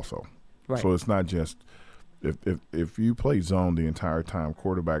quarterback also. Right. So it's not just if you play zone the entire time,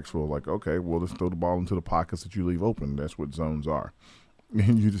 quarterbacks will okay, well, let's throw the ball into the pockets that you leave open. That's what zones are.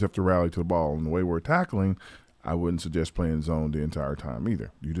 And you just have to rally to the ball. And the way we're tackling, I wouldn't suggest playing zone the entire time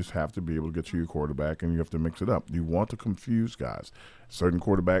either. You just have to be able to get to your quarterback, and you have to mix it up. You want to confuse guys. Certain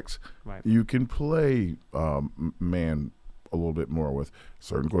quarterbacks, you can play man a little bit more with.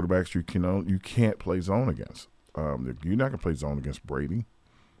 Certain quarterbacks, you can't play zone against. You're not going to play zone against Brady.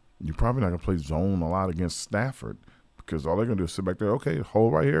 You're probably not going to play zone a lot against Stafford because all they're going to do is sit back there, okay,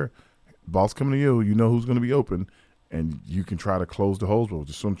 hold right here. Ball's coming to you. You know who's going to be open. And you can try to close the holes, but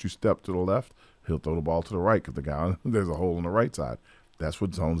as soon as you step to the left, he'll throw the ball to the right because there's a hole on the right side. That's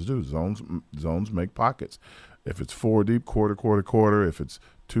what zones do. Zones make pockets. If it's 4 deep, quarter. If it's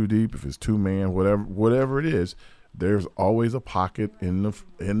 2 deep, if it's 2-man, whatever it is, there's always a pocket in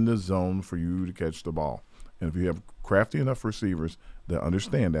the zone for you to catch the ball. And if you have crafty enough receivers that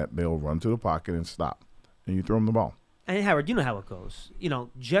understand that, they'll run to the pocket and stop, and you throw them the ball. And Howard, you know how it goes.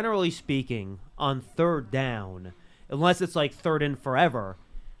 Generally speaking, on third down, unless it's like third and forever,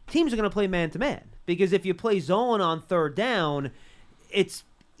 teams are going to play man-to-man. Because if you play zone on third down, it's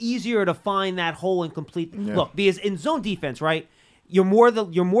easier to find that hole and complete. Yeah. Look, because in zone defense, right, you're more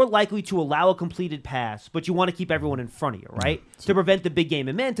likely to allow a completed pass, but you want to keep everyone in front of you, right, to prevent the big game.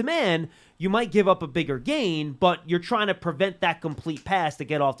 And man-to-man, you might give up a bigger gain, but you're trying to prevent that complete pass to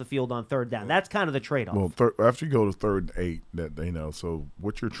get off the field on third down. That's kind of the trade-off. Well, after you go to 3rd and 8, so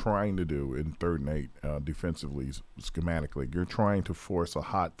what you're trying to do in 3rd and 8 defensively, schematically, you're trying to force a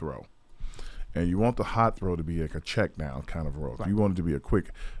hot throw. And you want the hot throw to be like a check down kind of roll. Right. You want it to be a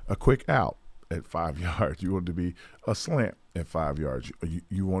quick out at 5 yards. You want it to be a slant at 5 yards.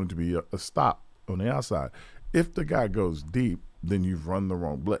 You want it to be a stop on the outside. If the guy goes deep, then you've run the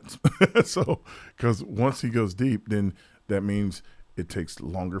wrong blitz. So, because once he goes deep, then that means it takes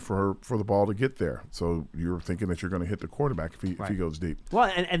longer for the ball to get there. So you're thinking that you're going to hit the quarterback if he goes deep. Well,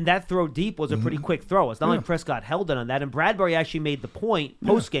 and that throw deep was a pretty quick throw. It's not like Prescott held it on that. And Bradbury actually made the point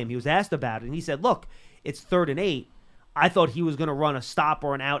post-game. He was asked about it, and he said, look, it's 3rd and 8. I thought he was going to run a stop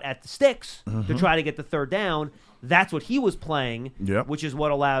or an out at the sticks to try to get the third down. That's what he was playing, which is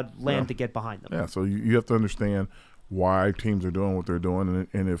what allowed Lamb to get behind them. Yeah, so you have to understand why teams are doing what they're doing,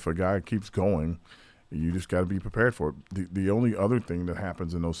 and if a guy keeps going, you just got to be prepared for it. The only other thing that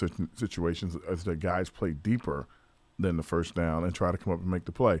happens in those situations is that guys play deeper than the first down and try to come up and make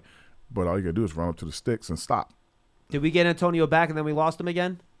the play. But all you got to do is run up to the sticks and stop. Did we get Antonio back and then we lost him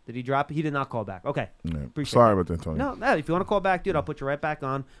again? Did he drop? He did not call back. Okay. Yeah. Sorry about that, Antonio. No, if you want to call back, dude, I'll put you right back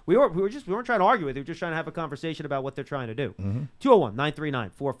on. We weren't trying to argue with you. We were just trying to have a conversation about what they're trying to do.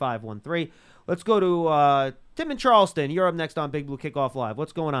 201-939-4513. Let's go to Tim in Charleston. You're up next on Big Blue Kickoff Live.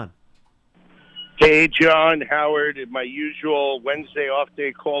 What's going on? Hey, John, Howard, my usual Wednesday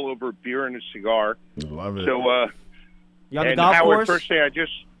off-day call over beer and a cigar. Love it. So, you on the golf Howard, course? First thing I'm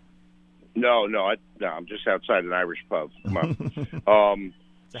just outside an Irish pub. Come on.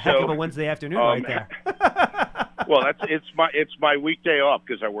 It's a heck of a Wednesday afternoon right there. Well, it's my weekday off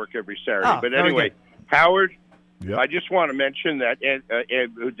because I work every Saturday. Oh, but anyway, Howard, Yep. I just want to mention that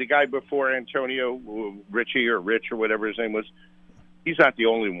the guy before Antonio, Richie or Rich or whatever his name was, he's not the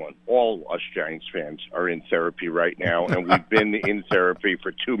only one. All us Giants fans are in therapy right now, and we've been in therapy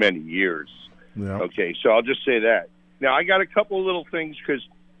for too many years. Yep. Okay, so I'll just say that. Now, I got a couple of little things because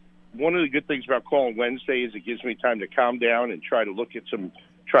one of the good things about calling Wednesday is it gives me time to calm down and try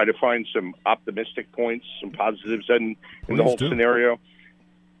to find some optimistic points, some positives in the whole scenario.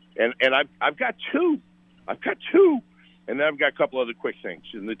 And I've got two. And then I've got a couple other quick things.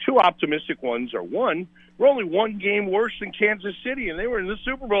 And the two optimistic ones are, one, We're only one game worse than Kansas City, and they were in the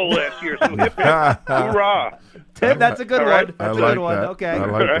Super Bowl last year. So hip, hip, hoorah! Tim, that's a good one. That's a good one. That. Okay, I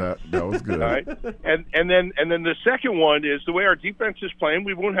like that. That was good. All right. And then the second one is the way our defense is playing.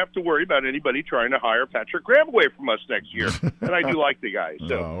 We won't have to worry about anybody trying to hire Patrick Graham away from us next year. And I do like the guy.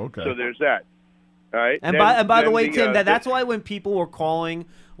 So so there's that. All right. And by the way, Tim, that's why when people were calling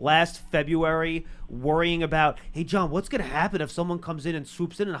last February worrying about, hey, John, what's going to happen if someone comes in and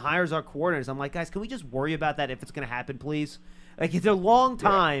swoops in and hires our coordinators? I'm like, guys, can we just worry about that if it's going to happen, please? Like, it's a long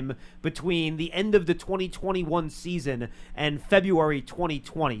time between the end of the 2021 season and February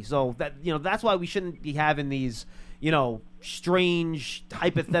 2020. So that's why we shouldn't be having these, strange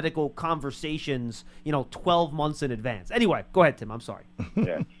hypothetical conversations, 12 months in advance. Anyway, go ahead, Tim. I'm sorry.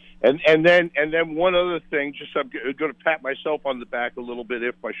 Yeah. And then one other thing, just I'm going to pat myself on the back a little bit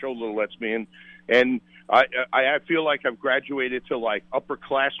if my shoulder lets me, and I feel like I've graduated to like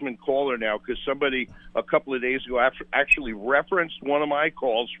upperclassman caller now because somebody a couple of days ago actually referenced one of my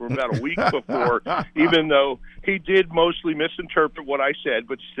calls from about a week before, even though he did mostly misinterpret what I said,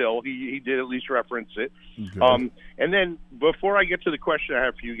 but still he did at least reference it. Good. And then before I get to the question I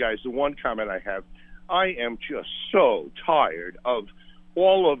have for you guys, the one comment I have, I am just so tired of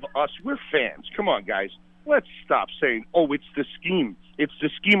all of us. We're fans. Come on, guys. Let's stop saying, "Oh, it's the scheme. It's the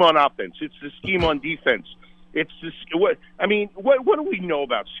scheme on offense. It's the scheme on defense." It's this. What do we know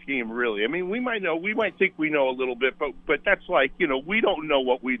about scheme, really? I mean, we might think we know a little bit, but that's like, we don't know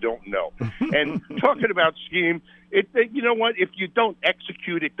what we don't know. And talking about scheme, you know what? If you don't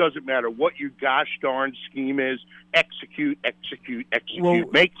execute, it doesn't matter what your gosh darn scheme is. Execute. Well,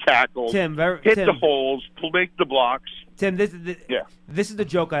 make tackles. Tim, hit the holes. Make the blocks. Tim, this is the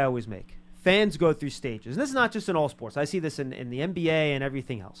joke I always make. Fans go through stages. And this is not just in all sports. I see this in the NBA and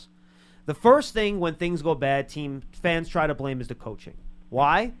everything else. The first thing when things go bad, fans try to blame is the coaching.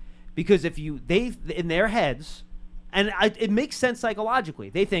 Why? Because in their heads, and it makes sense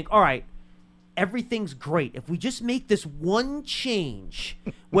psychologically, they think, all right, everything's great. If we just make this one change,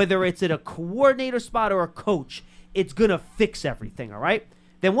 whether it's at a coordinator spot or a coach, it's going to fix everything, all right?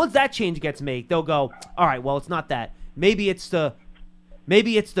 Then once that change gets made, they'll go, all right, well, it's not that. Maybe it's the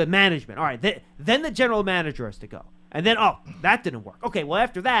management. All right, then the general manager has to go. And then, that didn't work. Okay, well,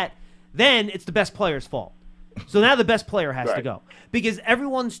 after that, then it's the best player's fault. So now the best player has to go. Because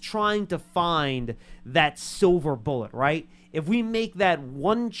everyone's trying to find that silver bullet, right? If we make that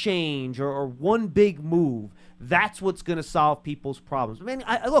one change or one big move, that's what's going to solve people's problems. I mean,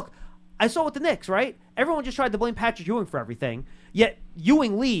 I saw with the Knicks, right? Everyone just tried to blame Patrick Ewing for everything. Yet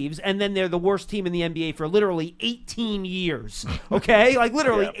Ewing leaves, and then they're the worst team in the NBA for literally 18 years. Okay? Like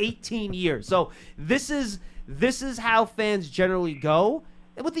literally 18 years. So this is how fans generally go.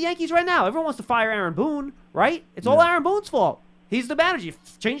 And with the Yankees right now, everyone wants to fire Aaron Boone, right? It's all Aaron Boone's fault. He's the manager. You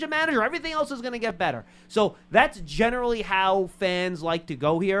change the manager, everything else is going to get better. So that's generally how fans like to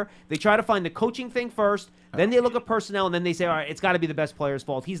go here. They try to find the coaching thing first, then they look at personnel, and then they say, all right, it's got to be the best player's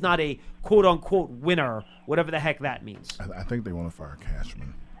fault. He's not a quote-unquote winner, whatever the heck that means. I think they want to fire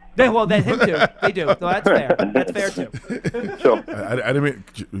Cashman. Then him too. They do. So that's fair. That's fair too. So I didn't mean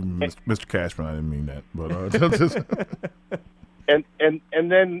Mr. Cashman. I didn't mean that, but And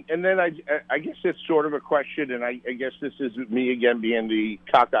then I guess it's sort of a question, and I guess this is me again being the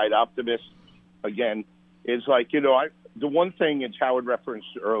cockeyed optimist again, is like, the one thing, as Howard referenced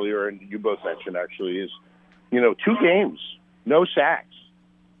earlier, and you both mentioned actually, is, 2 games, no sacks.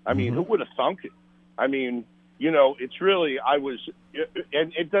 I mean, who would have thunk it? I mean, it's really,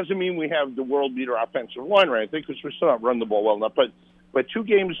 and it doesn't mean we have the world beater offensive line or anything, because we're still not running the ball well enough, but 2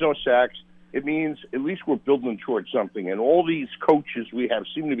 games, no sacks. It means at least we're building towards something. And all these coaches we have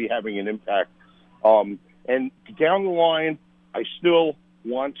seem to be having an impact. And down the line, I still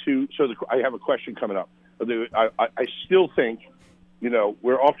want to – I have a question coming up. I still think,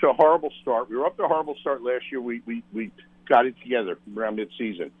 we're off to a horrible start. We were off to a horrible start last year. We got it together around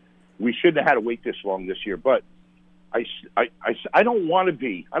midseason. We shouldn't have had to wait this long this year. But I don't want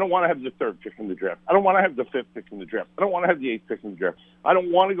to have the 3rd pick in the draft. I don't want to have the 5th pick in the draft. I don't want to have the 8th pick in the draft. I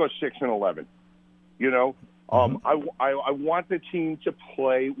don't want to go 6 and 11. I want the team to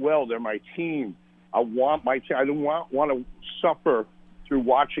play well. They're my team. I want my team. I don't want to suffer through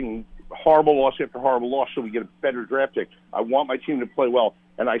watching horrible loss after horrible loss so we get a better draft pick. I want my team to play well.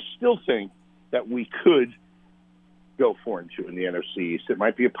 And I still think that we could go 4-2 in the NFC East. It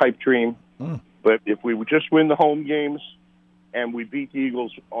might be a pipe dream. But if we would just win the home games and we beat the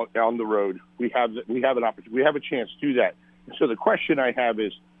Eagles on the road, we have an opportunity. We have a chance to do that. And so the question I have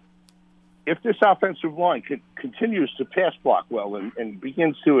is, if this offensive line continues to pass block well and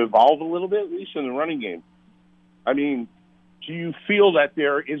begins to evolve a little bit, at least in the running game, I mean, do you feel that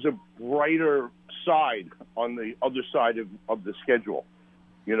there is a brighter side on the other side of the schedule.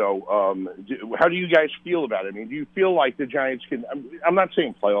 You know, how do you guys feel about it? I mean, do you feel like the Giants can? I'm not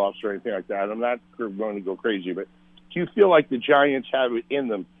saying playoffs or anything like that. I'm not going to go crazy, but do you feel like the Giants have it in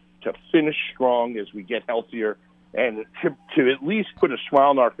them to finish strong as we get healthier and to at least put a smile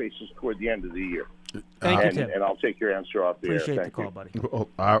on our faces toward the end of the year? Thank you, Tim. And I'll take your answer off the air. Appreciate the Thank call, you. buddy. Well,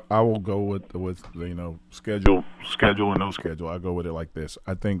 I will go with schedule and no schedule. I go with it like this.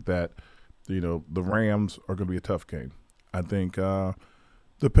 I think that the Rams are going to be a tough game. I think the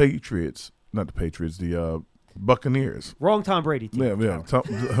Buccaneers. Wrong Tom Brady team. Yeah.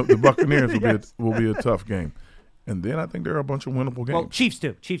 The Buccaneers will be a tough game. And then I think there are a bunch of winnable games. Well, Chiefs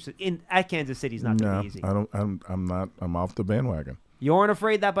too. Chiefs at Kansas City is not going to be easy. I'm off the bandwagon. You aren't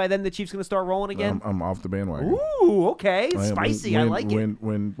afraid that by then the Chiefs going to start rolling again? I'm off the bandwagon. Ooh, okay. Spicy. I like it.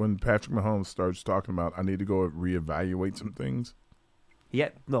 When Patrick Mahomes starts talking about I need to go reevaluate some things. Yeah,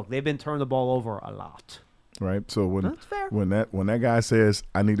 look, they've been turning the ball over a lot. Right, so That's fair. when that guy says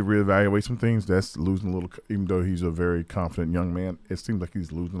I need to reevaluate some things, that's losing a little. Even though he's a very confident young man, it seems like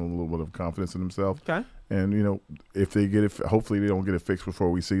he's losing a little bit of confidence in himself. Okay. And if they get it, hopefully they don't get it fixed before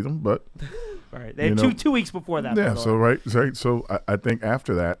we see them. But all right, they have two weeks before that. Yeah. So right. So I think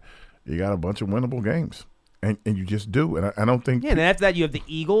after that, you got a bunch of winnable games, and you just do. And I don't think. Yeah. And then after that, you have the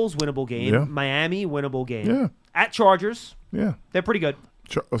Eagles, winnable game. Yeah. Miami, winnable game. Yeah. At Chargers. Yeah. They're pretty good.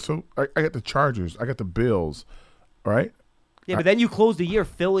 So I got the Chargers. I got the Bills. Right? Yeah, but then you close the year,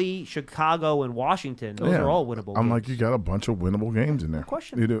 Philly, Chicago, and Washington. Those are all winnable games. I'm like, you got a bunch of winnable games in there. No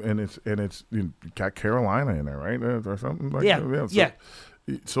question. You do, and it's you got Carolina in there, right? Or something like that. Yeah.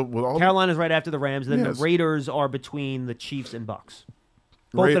 So with all Carolina's right after the Rams, and then the Raiders are between the Chiefs and Bucks.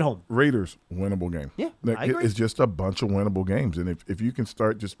 Both at home. Raiders, winnable game. Yeah, I agree. It's just a bunch of winnable games. And if you can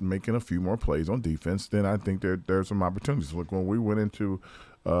start just making a few more plays on defense, then I think there's some opportunities. Look, when we went into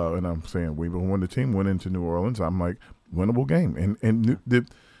and I'm saying when the team went into New Orleans, I'm like, winnable game. And the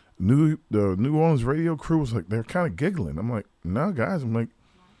New Orleans radio crew was like, they're kind of giggling. I'm like, no, guys. I'm like,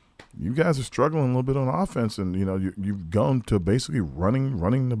 you guys are struggling a little bit on offense, and you've gone to basically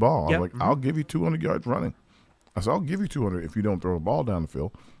running the ball. Yep. I'm like, I'll give you 200 yards running. I said, I'll give you 200 if you don't throw a ball down the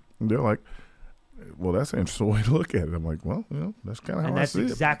field. And they're like, well, that's an interesting way to look at it. I'm like, well, that's kind of how I see it. And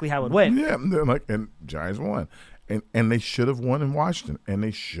that's exactly how it went. Yeah, and they're like, and Giants won. And they should have won in Washington, and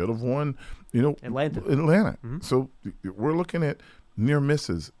they should have won, Atlanta. Mm-hmm. So we're looking at near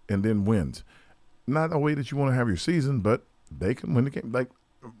misses and then wins. Not a way that you want to have your season, but they can win the game. Like,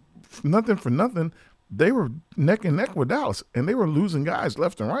 nothing for nothing, they were neck and neck with Dallas, and they were losing guys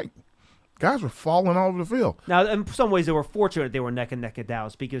left and right. Guys were falling all over the field. Now, in some ways, they were fortunate they were neck and neck at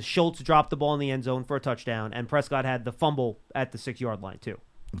Dallas because Schultz dropped the ball in the end zone for a touchdown, and Prescott had the fumble at the 6-yard line, too.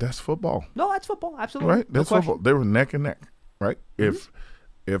 That's football. No, that's football. Absolutely. Right? That's football. They were neck and neck, right?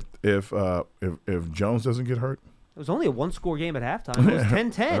 Mm-hmm. If Jones doesn't get hurt. It was only a one-score game at halftime. It was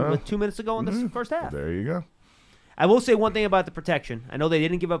 10-10 with 2 minutes to go in the first half. There you go. I will say one thing about the protection. I know they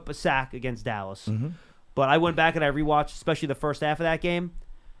didn't give up a sack against Dallas, but I went back and I rewatched, especially the first half of that game.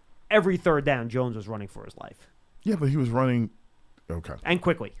 Every third down, Jones was running for his life. Yeah, but he was running, and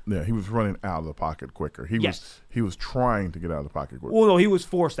quickly. Yeah, he was running out of the pocket quicker. He was trying to get out of the pocket quicker. Well, no, he was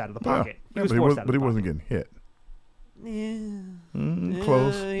forced out of the pocket. But he wasn't getting hit. Yeah,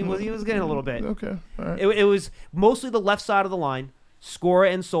 close. He was getting a little bit. Okay, all right. It was mostly the left side of the line. Scora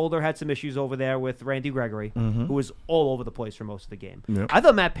and Solder had some issues over there with Randy Gregory, who was all over the place for most of the game. Yep. I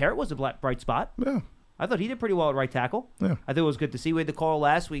thought Matt Parrott was a bright spot. Yeah. I thought he did pretty well at right tackle. Yeah. I think it was good to see. We had the call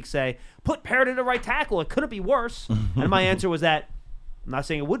last week say, put Parrott at the right tackle. It couldn't be worse. And my answer was that, I'm not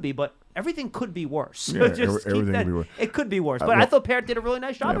saying it would be, but everything could be worse. Yeah, everything could be worse. It could be worse. But I thought Parrott did a really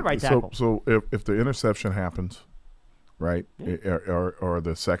nice job at right tackle. So if the interception happens, right, or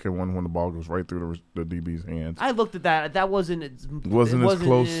the second one when the ball goes right through the DB's hands. I looked at that. That wasn't as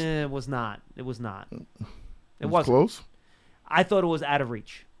close. It was not. It wasn't. Close? I thought it was out of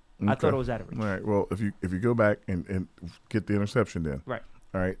reach. Okay. I thought it was out of reach. All right. Well, if you go back and get the interception then. Right.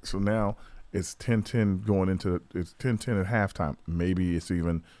 All right. So now it's 10-10 going into it's 10-10 at halftime. Maybe it's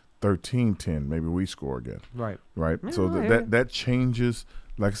even 13-10. Maybe we score again. Right. Right. Yeah, So that changes.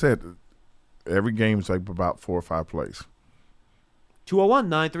 Like I said, every game is like about 4 or 5 plays.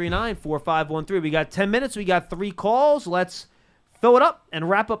 201-939-4513. We got 10 minutes. We got 3 calls. Let's fill it up and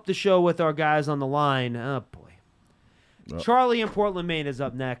wrap up the show with our guys on the line. Oh, boy. Charlie in Portland, Maine is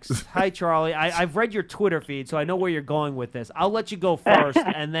up next. Hi, Charlie. I've read your Twitter feed, so I know where you're going with this. I'll let you go first,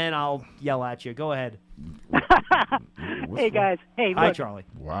 and then I'll yell at you. Go ahead. Hey, guys. Hey, Hi, look. Charlie.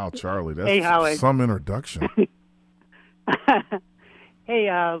 Wow, Charlie. That's some introduction. Hey,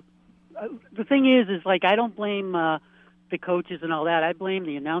 the thing is like I don't blame the coaches and all that. I blame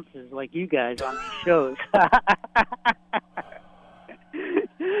the announcers like you guys on these shows.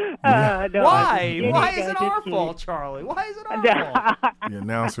 No, Why? Why is it our fault, Charlie? Why is it our fault? The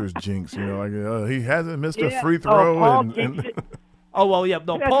announcers jinx, like he hasn't missed a Yeah. free throw. Paul Oh, well, yeah.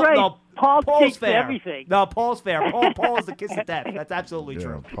 No, That's Paul, right. no, Paul Paul's takes fair. everything. No, Paul's fair. Paul is the kiss of death. That's absolutely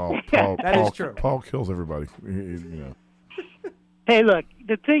true. That is true. Paul kills everybody. Hey, look,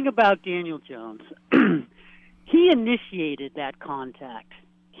 the thing about Daniel Jones, he initiated that contact.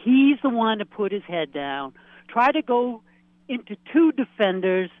 He's the one to put his head down, try to go into two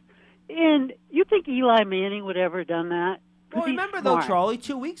defenders, and you think Eli Manning would ever have done that? Well, remember, though, Charlie,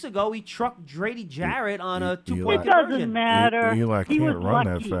 2 weeks ago, he trucked Grady Jarrett on a two-point It doesn't conversion. matter. Eli He can't was run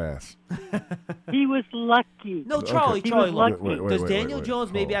lucky. that fast. He was lucky. No, Charlie, He Charlie, was look, lucky. does Daniel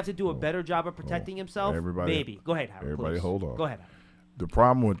Jones maybe have to do a better job of protecting himself? Everybody, Maybe. Go ahead, Howard. Everybody, please. hold on. Go ahead. The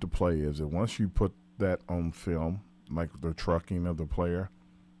problem with the play is that once you put that on film, like the trucking of the player,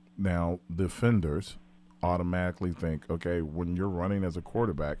 now defenders automatically think, okay, when you're running as a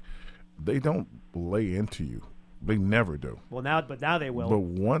quarterback, they don't lay into you. They never do. Well, now they will. But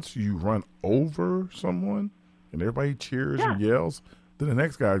once you run over someone and everybody cheers and yells, then the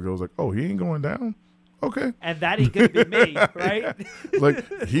next guy goes like, oh, he ain't going down? Okay. And that ain't going to be me, right?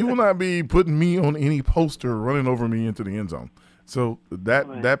 Like, he will not be putting me on any poster running over me into the end zone. So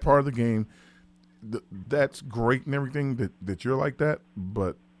that part of the game, that's great and everything that you're like that,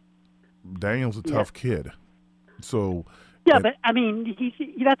 but Daniel's a tough kid. So yeah, but I mean,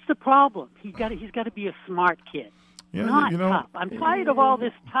 that's the problem. He's got to be a smart kid, not tough. I'm tired of all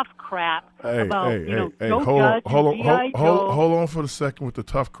this tough crap about Joe Judge and G.I. Joe. Hold on for a second with the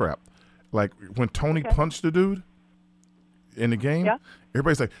tough crap. Like when Tony punched the dude in the game,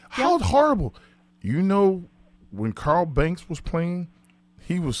 everybody's like, "How horrible!" You know, when Carl Banks was playing,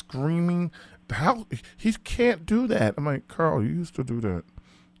 he was screaming, "How he can't do that!" I'm like, "Carl, you used to do that."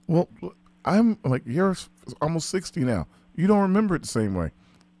 Well, I'm like, you're almost 60 now. You don't remember it the same way.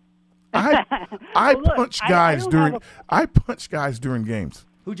 I punch guys I punch guys during games.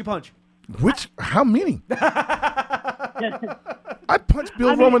 Who'd you punch? How many? I'd punch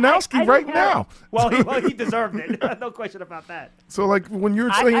Bill Romanowski right now. Well, he deserved it. No question about that. So, like, when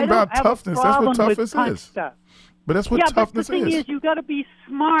you're saying about toughness, that's what toughness is. Stuff. But that's what toughness but the thing is, you got to be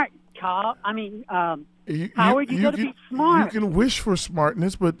smart, Carl. I mean, Howard, you got to be smart. You can wish for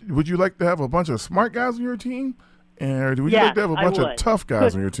smartness, but would you like to have a bunch of smart guys on your team? Or would you like to have a bunch of tough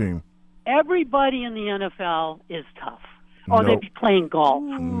guys on your team? Everybody in the NFL is tough. Or they'd be playing golf.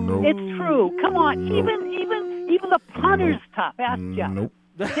 Nope. It's true. Come on. Nope. Even the punter's tough. Ask Jeff. Nope.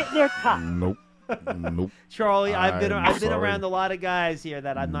 They're tough. Nope. Nope. Charlie, I've been sorry. around a lot of guys here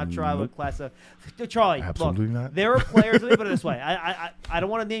that I'm not sure I would class of. Charlie, Absolutely look, not. there are players. Let me put it this way: I don't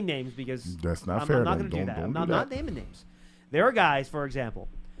want to name names because that's not I'm fair. not going to do that. I'm not naming names. There are guys, for example,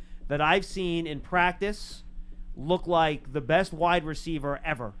 that I've seen in practice look like the best wide receiver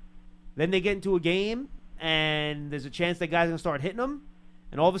ever. Then they get into a game, and there's a chance that guy's going to start hitting them,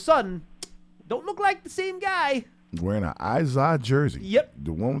 and all of a sudden, don't look like the same guy. Wearing an Isaiah jersey. Yep.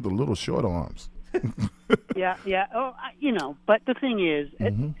 The one with the little short arms. Yeah. Oh, but the thing is,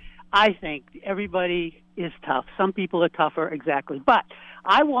 I think everybody is tough. Some people are tougher, exactly. But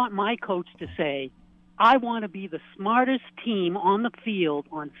I want my coach to say, I want to be the smartest team on the field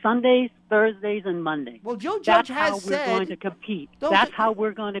on Sundays, Thursdays, and Mondays. Well, Joe Judge has said... That's how we're going to compete. Don't That's how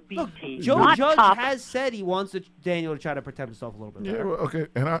we're going to beat teams. Joe not Judge tough. has said he wants Daniel to try to protect himself a little bit better. Yeah, well, okay.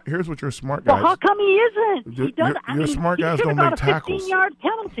 And here's what your smart guys. Well, how come he isn't? He does. Your smart guys he don't got make a tackles. 15-yard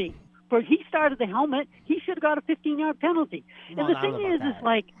penalty. He started the helmet. He should have got a 15-yard penalty. And the thing is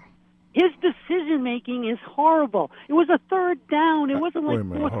like, his decision-making is horrible. It was a third down. It wasn't like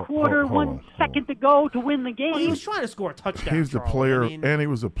fourth quarter, 1 second to go to win the game. Well, he was trying to score a touchdown. He's the Charlie. player, I mean, and he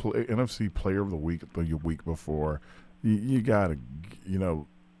was a NFC Player of the Week the week before. You gotta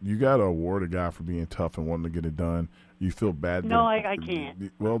award a guy for being tough and wanting to get it done. You feel bad. No, I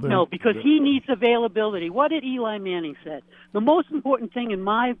can't. Well, then, no, because he needs availability. What did Eli Manning said? The most important thing in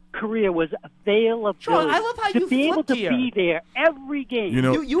my career was availability. Charlie, I love how you be able to here. be there every game.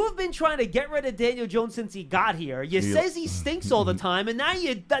 You have been trying to get rid of Daniel Jones since he got here. You says he stinks all the time, and now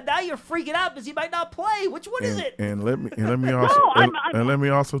you're freaking out because he might not play. Which one is it? And let me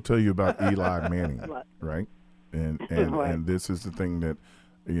also tell you about Eli Manning, right? And this is the thing that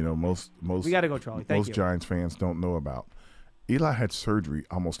most we got to go, Charlie. Thank most you. Giants fans don't know about. Eli had surgery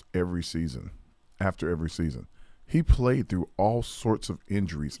almost every season. After every season, he played through all sorts of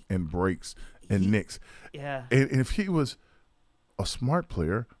injuries and breaks and nicks. Yeah. And if he was a smart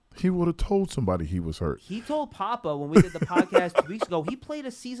player, he would have told somebody he was hurt. He told Papa when we did the podcast 2 weeks ago, he played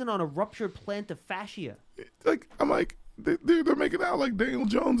a season on a ruptured plantar fascia. I'm like, they're making out like Daniel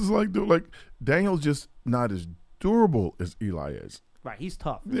Jones is like, dude, like Daniel's just not as durable as Eli is. Right, he's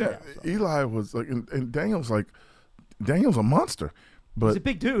tough. Yeah, Eli was like, and Daniel's a monster. But he's a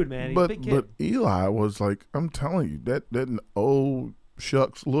big dude, man. He's a big kid. But Eli was like, I'm telling you, that old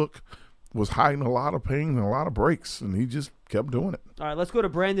shucks look was hiding a lot of pain and a lot of breaks, and he just kept doing it. All right, let's go to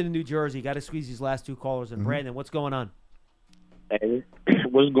Brandon in New Jersey. Got to squeeze these last two callers. And Brandon, what's going on? Hey,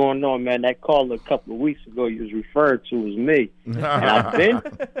 what's going on, man? That caller a couple of weeks ago you was referred to was me. And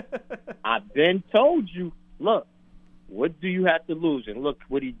I've been told you, look, what do you have to lose? And look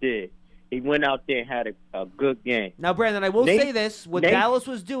what he did. He went out there and had a good game. Now, Brandon, I will say this. What Dallas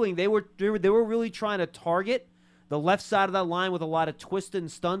was doing, they were really trying to target the left side of that line with a lot of twists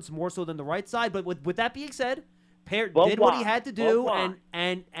and stunts, more so than the right side. But with that being said, Peart did what he had to do,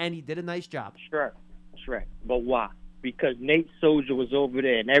 and he did a nice job. Sure. That's right. But why? Because Nate Soldier was over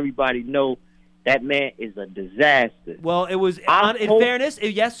there, and everybody know that man is a disaster. Well, it was, in fairness,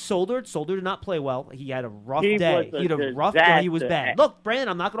 yes, Solder did not play well. He had a rough day. He had a rough day. He was bad. Look, Brandon,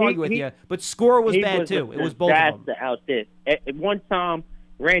 I'm not going to argue with you, but Score was bad too. It was both of them. Out there. At one time,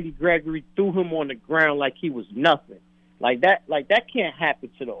 Randy Gregory threw him on the ground like he was nothing. Like that can't happen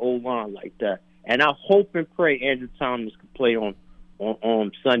to the O-line like that. And I hope and pray Andrew Thomas can play on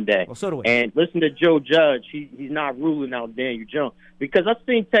Sunday. Well, so do we. And listen to Joe Judge. He's not ruling out Daniel Jones. Because I've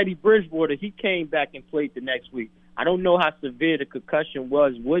seen Teddy Bridgewater. He came back and played the next week. I don't know how severe the concussion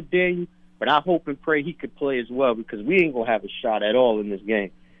was with Daniel, but I hope and pray he could play as well because we ain't going to have a shot at all in this game.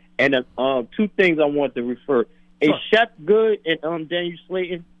 And two things I want to refer. Is Shep good and Daniel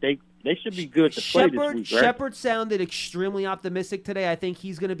Slayton? They should be good to play this week, right? Shepard sounded extremely optimistic today. I think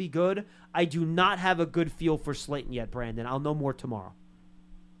he's going to be good. I do not have a good feel for Slayton yet, Brandon. I'll know more tomorrow.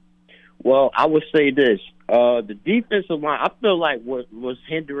 Well, I would say this. The defensive line, I feel like what was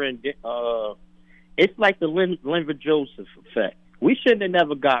hindering, it's like the Linva Joseph effect. We shouldn't have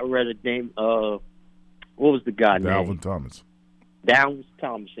never got rid of what was the guy name? Dalvin Thomas. Dalvin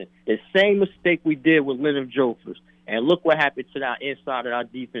Thompson. The same mistake we did with Leonard Joseph. And look what happened to our inside of our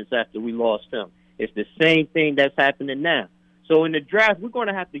defense after we lost him. It's the same thing that's happening now. So in the draft, we're going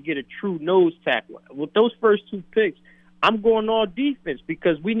to have to get a true nose tackle. With those first two picks, I'm going all defense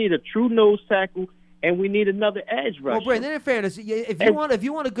because we need a true nose tackle and we need another edge rusher. Well, Brandon, in fairness, if you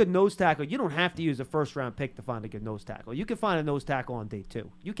want a good nose tackle, you don't have to use a first-round pick to find a good nose tackle. You can find a nose tackle on day 2.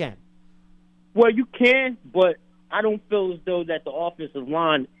 You can. Well, you can, but I don't feel as though that the offensive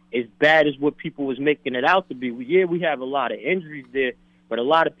line as bad as what people was making it out to be. We have a lot of injuries there, but a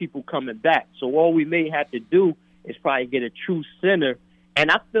lot of people coming back. So all we may have to do is probably get a true center.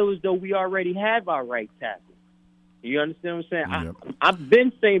 And I feel as though we already have our right tackle. You understand what I'm saying? Yep. I've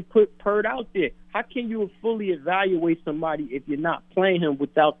been saying put Peart out there. How can you fully evaluate somebody if you're not playing him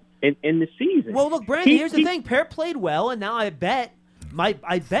without in the season? Well, look, Brandon, here's the thing. Peart played well, and now I bet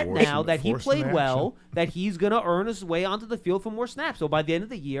now that he played well, that he's going to earn his way onto the field for more snaps. So by the end of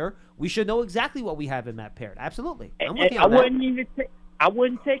the year, we should know exactly what we have in Matt Peart. Absolutely. I'm with you on that. I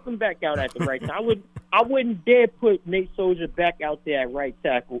wouldn't take him back out at the right time. I wouldn't dare put Nate Soldier back out there at right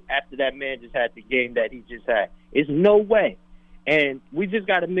tackle after that man just had the game that he just had. It's no way. And we just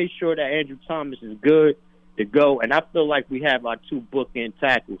got to make sure that Andrew Thomas is good to go. And I feel like we have our 2 bookend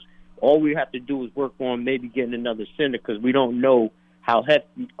tackles. All we have to do is work on maybe getting another center because we don't know how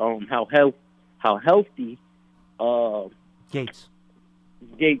healthy Gates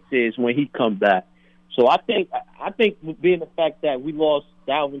is when he comes back. So I think being the fact that we lost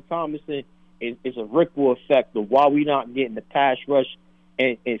Dalvin Thomason is a ripple effect of why we not getting the pass rush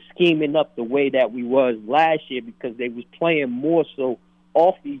and scheming up the way that we was last year because they was playing more so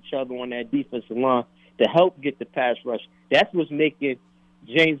off each other on that defensive line to help get the pass rush. That's what's making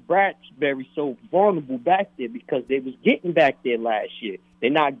James Bradbury so vulnerable back there because they was getting back there last year.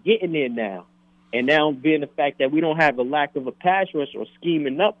 They're not getting there now. And now being the fact that we don't have a lack of a pass rush or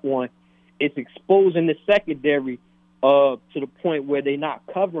scheming up one, it's exposing the secondary to the point where they're not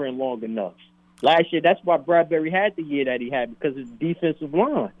covering long enough. Last year, that's why Bradbury had the year that he had because of the defensive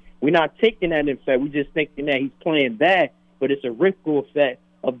line. We're not taking that in fact. We're just thinking that he's playing bad, but it's a ripple effect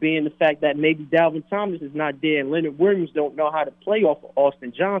of being the fact that maybe Dalvin Thomas is not there and Leonard Williams don't know how to play off of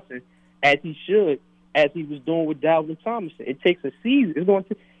Austin Johnson as he should, as he was doing with Dalvin Thomas. It takes a season. It's going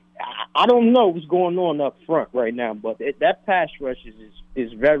to. I don't know what's going on up front right now, but that pass rush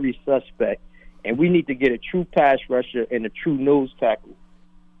is very suspect, and we need to get a true pass rusher and a true nose tackle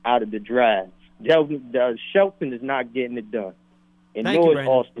out of the draft. Shelton is not getting it done, and nor is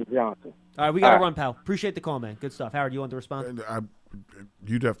Austin Johnson. All right, we got to run, pal. Appreciate the call, man. Good stuff. Howard, you want to respond?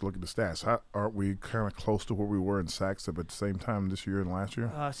 you'd have to look at the stats. Aren't we kind of close to where we were in sacks at the same time this year and last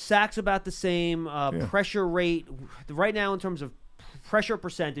year? Sacks about the same. Pressure rate right now in terms of pressure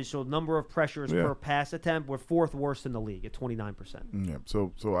percentage, so number of pressures per pass attempt, we're fourth worst in the league at 29%. Yeah.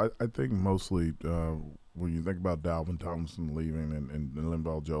 So I think mostly when you think about Dalvin Tomlinson leaving and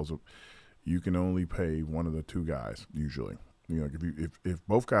Linval Joseph, you can only pay one of the two guys usually. You know, if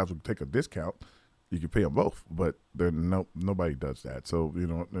both guys would take a discount, you could pay them both, but nobody does that. So, you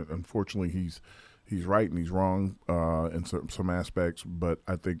know, unfortunately, he's right and he's wrong in some aspects. But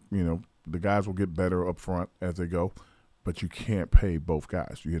I think, you know, the guys will get better up front as they go, but you can't pay both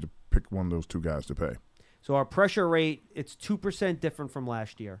guys. You have to pick one of those two guys to pay. So our pressure rate, it's 2% different from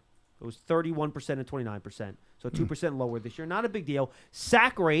last year. It was 31% and 29%. So 2% lower this year. Not a big deal.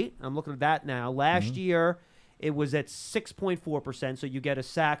 Sack rate, I'm looking at that now. Last year, it was at 6.4%, so you get a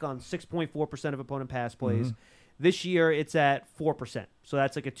sack on 6.4% of opponent pass plays. This year, it's at 4%, so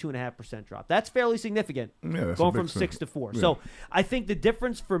that's like a 2.5% drop. That's fairly significant, going from 6 to 4. So I think the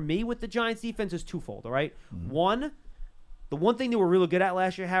difference for me with the Giants' defense is twofold, all right? One, the one thing they were really good at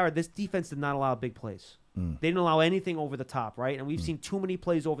last year, Howard, this defense did not allow big plays. They didn't allow anything over the top, right? And we've seen too many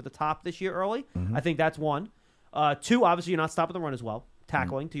plays over the top this year early. I think that's one. Two, obviously, you're not stopping the run as well.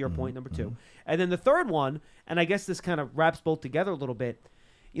 Tackling, to your point, number two. And then the third one, and I guess this kind of wraps both together a little bit,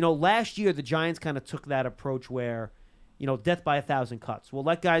 you know, last year the Giants kind of took that approach where, you know, death by 1,000 cuts. We'll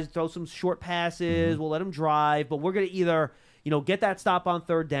let guys throw some short passes, we'll let them drive, but we're going to either, you know, get that stop on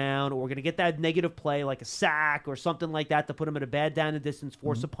third down, or we're going to get that negative play like a sack or something like that to put them at a bad down and distance,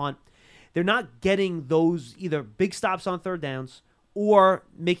 force a punt. They're not getting those either big stops on third downs or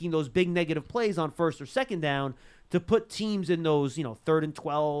making those big negative plays on first or second down to put teams in those, you know, 3rd and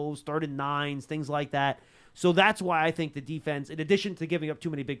 12s, 3rd and 9s, things like that. So that's why I think the defense, in addition to giving up too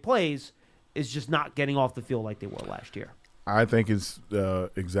many big plays, is just not getting off the field like they were last year. I think it's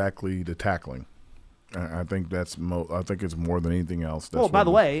exactly the tackling. I think that's I think it's more than anything else. That's by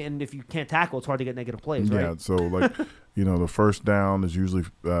the way, and if you can't tackle, it's hard to get negative plays, right? Yeah, so like, you know, the first down is usually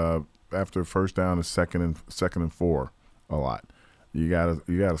after first down is second and 4 a lot. You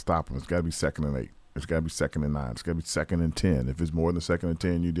gotta stop them. It's got to be 2nd and 8. It's got to be 2nd and 9. It's got to be 2nd and 10. If it's more than 2nd and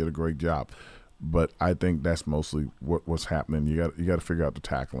 10, you did a great job. But I think that's mostly what's happening. You got to figure out the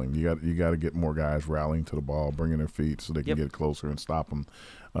tackling. You got to get more guys rallying to the ball, bringing their feet so they can get closer and stop them.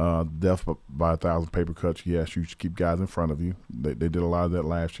 Death by 1,000 paper cuts. Yes, you should keep guys in front of you. They did a lot of that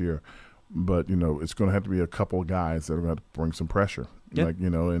last year, but you know it's going to have to be a couple of guys that are going to bring some pressure. Like, you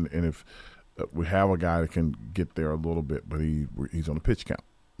know, and if we have a guy that can get there a little bit, but he's on a pitch count.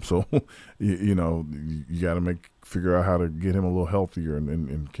 So, you know, you got to figure out how to get him a little healthier,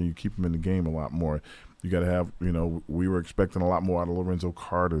 and can you keep him in the game a lot more? You got to have, you know, we were expecting a lot more out of Lorenzo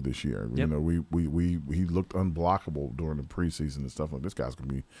Carter this year. You know, he looked unblockable during the preseason and stuff. Like, this guy's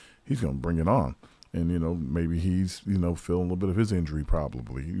he's going to bring it on. And, you know, maybe he's, you know, feeling a little bit of his injury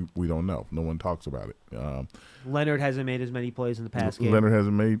probably. We don't know. No one talks about it. Leonard hasn't made as many plays in the past game. Leonard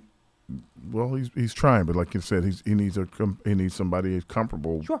hasn't made. Well, he's trying, but like you said, he needs somebody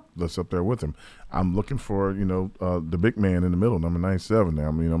comparable that's up there with him. I'm looking for, you know, the big man in the middle, number 97. Now,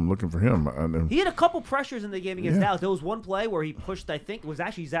 I mean, I'm looking for him. He had a couple pressures in the game against Dallas. There was one play where he pushed, I think it was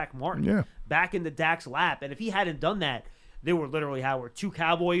actually Zach Martin, back into Dak's lap, and if he hadn't done that, they were literally, Howard, 2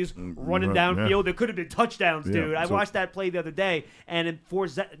 Cowboys running downfield. There could have been touchdowns, dude. I watched that play the other day, and it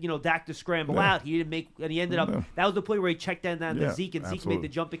forced Dak to scramble out. He didn't make, and he ended up. That was the play where he checked down to Zeke, and Zeke made the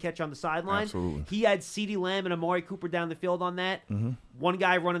jump to catch on the sideline. He had CeeDee Lamb and Amari Cooper down the field on that. One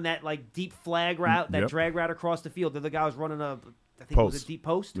guy running that like deep flag route, that drag route across the field. The other guy was running I think it was a deep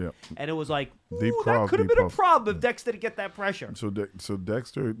post, and it was like, that could have been a problem if Dexter didn't get that pressure. So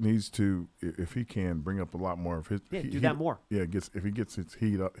Dexter needs to, if he can, bring up a lot more of his. Do that more. Yeah, if he gets his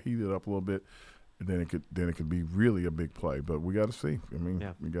heated up a little bit, then it could be really a big play. But we got to see. I mean,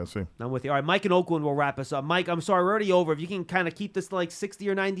 we got to see. I'm with you. All right, Mike in Oakland will wrap us up. Mike, I'm sorry, we're already over. If you can kind of keep this to like 60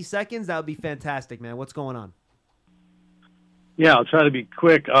 or 90 seconds, that would be fantastic, man. What's going on? Yeah, I'll try to be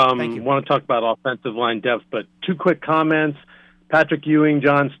quick. Thank you. Want to talk about offensive line depth, but 2 quick comments. Patrick Ewing,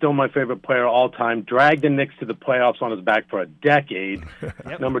 John, still my favorite player all time. Dragged the Knicks to the playoffs on his back for a decade.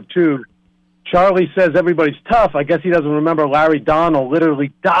 Number 2, Charlie says everybody's tough. I guess he doesn't remember Larry Donnell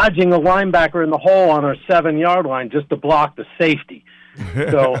literally dodging a linebacker in the hole on our 7-yard line just to block the safety.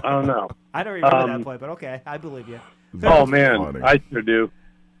 So, I don't know. I don't remember that play, but okay, I believe you. Oh, man, funny. I sure do.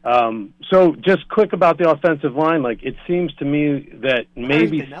 So just quick about the offensive line. Like, it seems to me that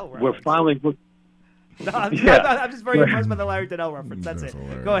maybe we're finally – No, I'm just very impressed by the Larry Donnell reference. That's it.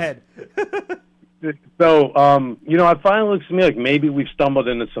 Hilarious. Go ahead. So, you know, it finally looks to me like maybe we've stumbled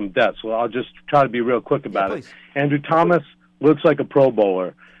into some depth. So I'll just try to be real quick about it. Andrew Thomas looks like a Pro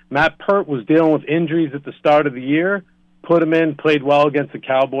Bowler. Matt Pert was dealing with injuries at the start of the year, put him in, played well against the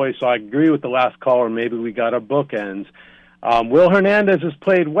Cowboys, so I agree with the last caller. Maybe we got our bookends. Will Hernandez has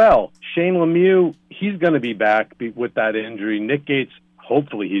played well. Shane Lemieux, he's going to be back with that injury. Nick Gates,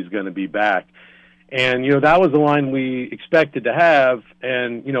 hopefully he's going to be back. And, that was the line we expected to have,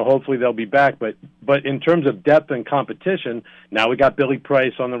 and, hopefully they'll be back. But in terms of depth and competition, now we got Billy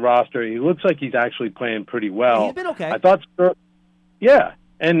Price on the roster. He looks like he's actually playing pretty well. He's been okay. I thought, yeah.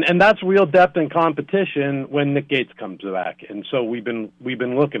 And that's real depth and competition when Nick Gates comes back. And so we've been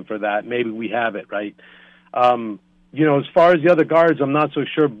looking for that. Maybe we have it, right? As far as the other guards, I'm not so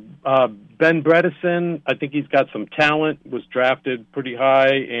sure. Ben Bredesen, I think he's got some talent, was drafted pretty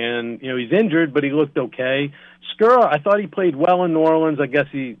high, and, he's injured, but he looked okay. Skura, I thought he played well in New Orleans. I guess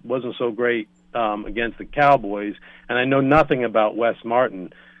he wasn't so great against the Cowboys, and I know nothing about Wes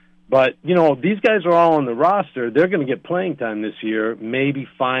Martin. But, these guys are all on the roster. They're going to get playing time this year. Maybe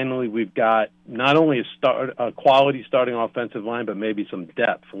finally we've got not only a quality starting offensive line, but maybe some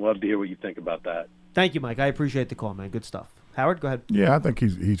depth. I'd love to hear what you think about that. Thank you, Mike. I appreciate the call, man. Good stuff. Howard, go ahead. Yeah, I think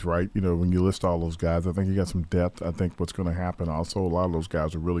he's right. When you list all those guys, I think you got some depth. I think what's going to happen also, a lot of those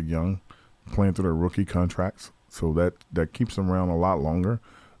guys are really young, playing through their rookie contracts, so that keeps them around a lot longer.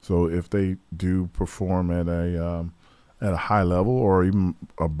 So if they do perform at a high level or even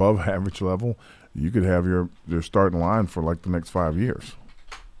above average level, you could have your starting line for like the next 5 years.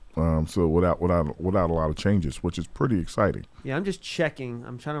 So without a lot of changes, which is pretty exciting. Yeah, I'm just checking.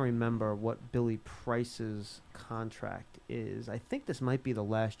 I'm trying to remember what Billy Price's contract is. I think this might be the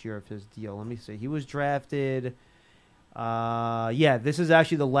last year of his deal. Let me see. He was drafted. This is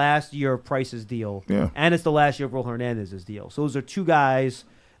actually the last year of Price's deal. Yeah. And it's the last year of Will Hernandez's deal. So those are two guys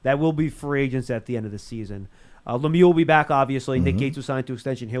that will be free agents at the end of the season. Lemieux will be back, obviously. Nick Gates was signed to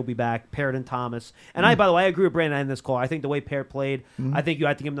extension. He'll be back. Parrott and Thomas. And by the way, I agree with Brandon in this call. I think the way Parrott played, I think you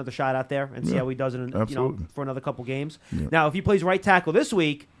have to give him another shot out there and see how he does it for another couple games. Yeah. Now, if he plays right tackle this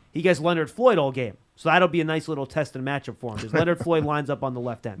week, he gets Leonard Floyd all game. So that'll be a nice little test and matchup for him because Leonard Floyd lines up on the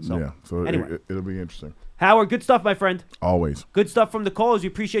left end. So anyway. It'll be interesting. Howard, good stuff, my friend. Always. Good stuff from the callers. We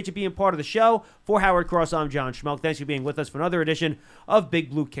appreciate you being part of the show. For Howard Cross, I'm John Schmelk. Thanks for being with us for another edition of Big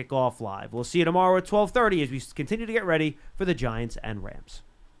Blue Kickoff Live. We'll see you tomorrow at 12:30 as we continue to get ready for the Giants and Rams.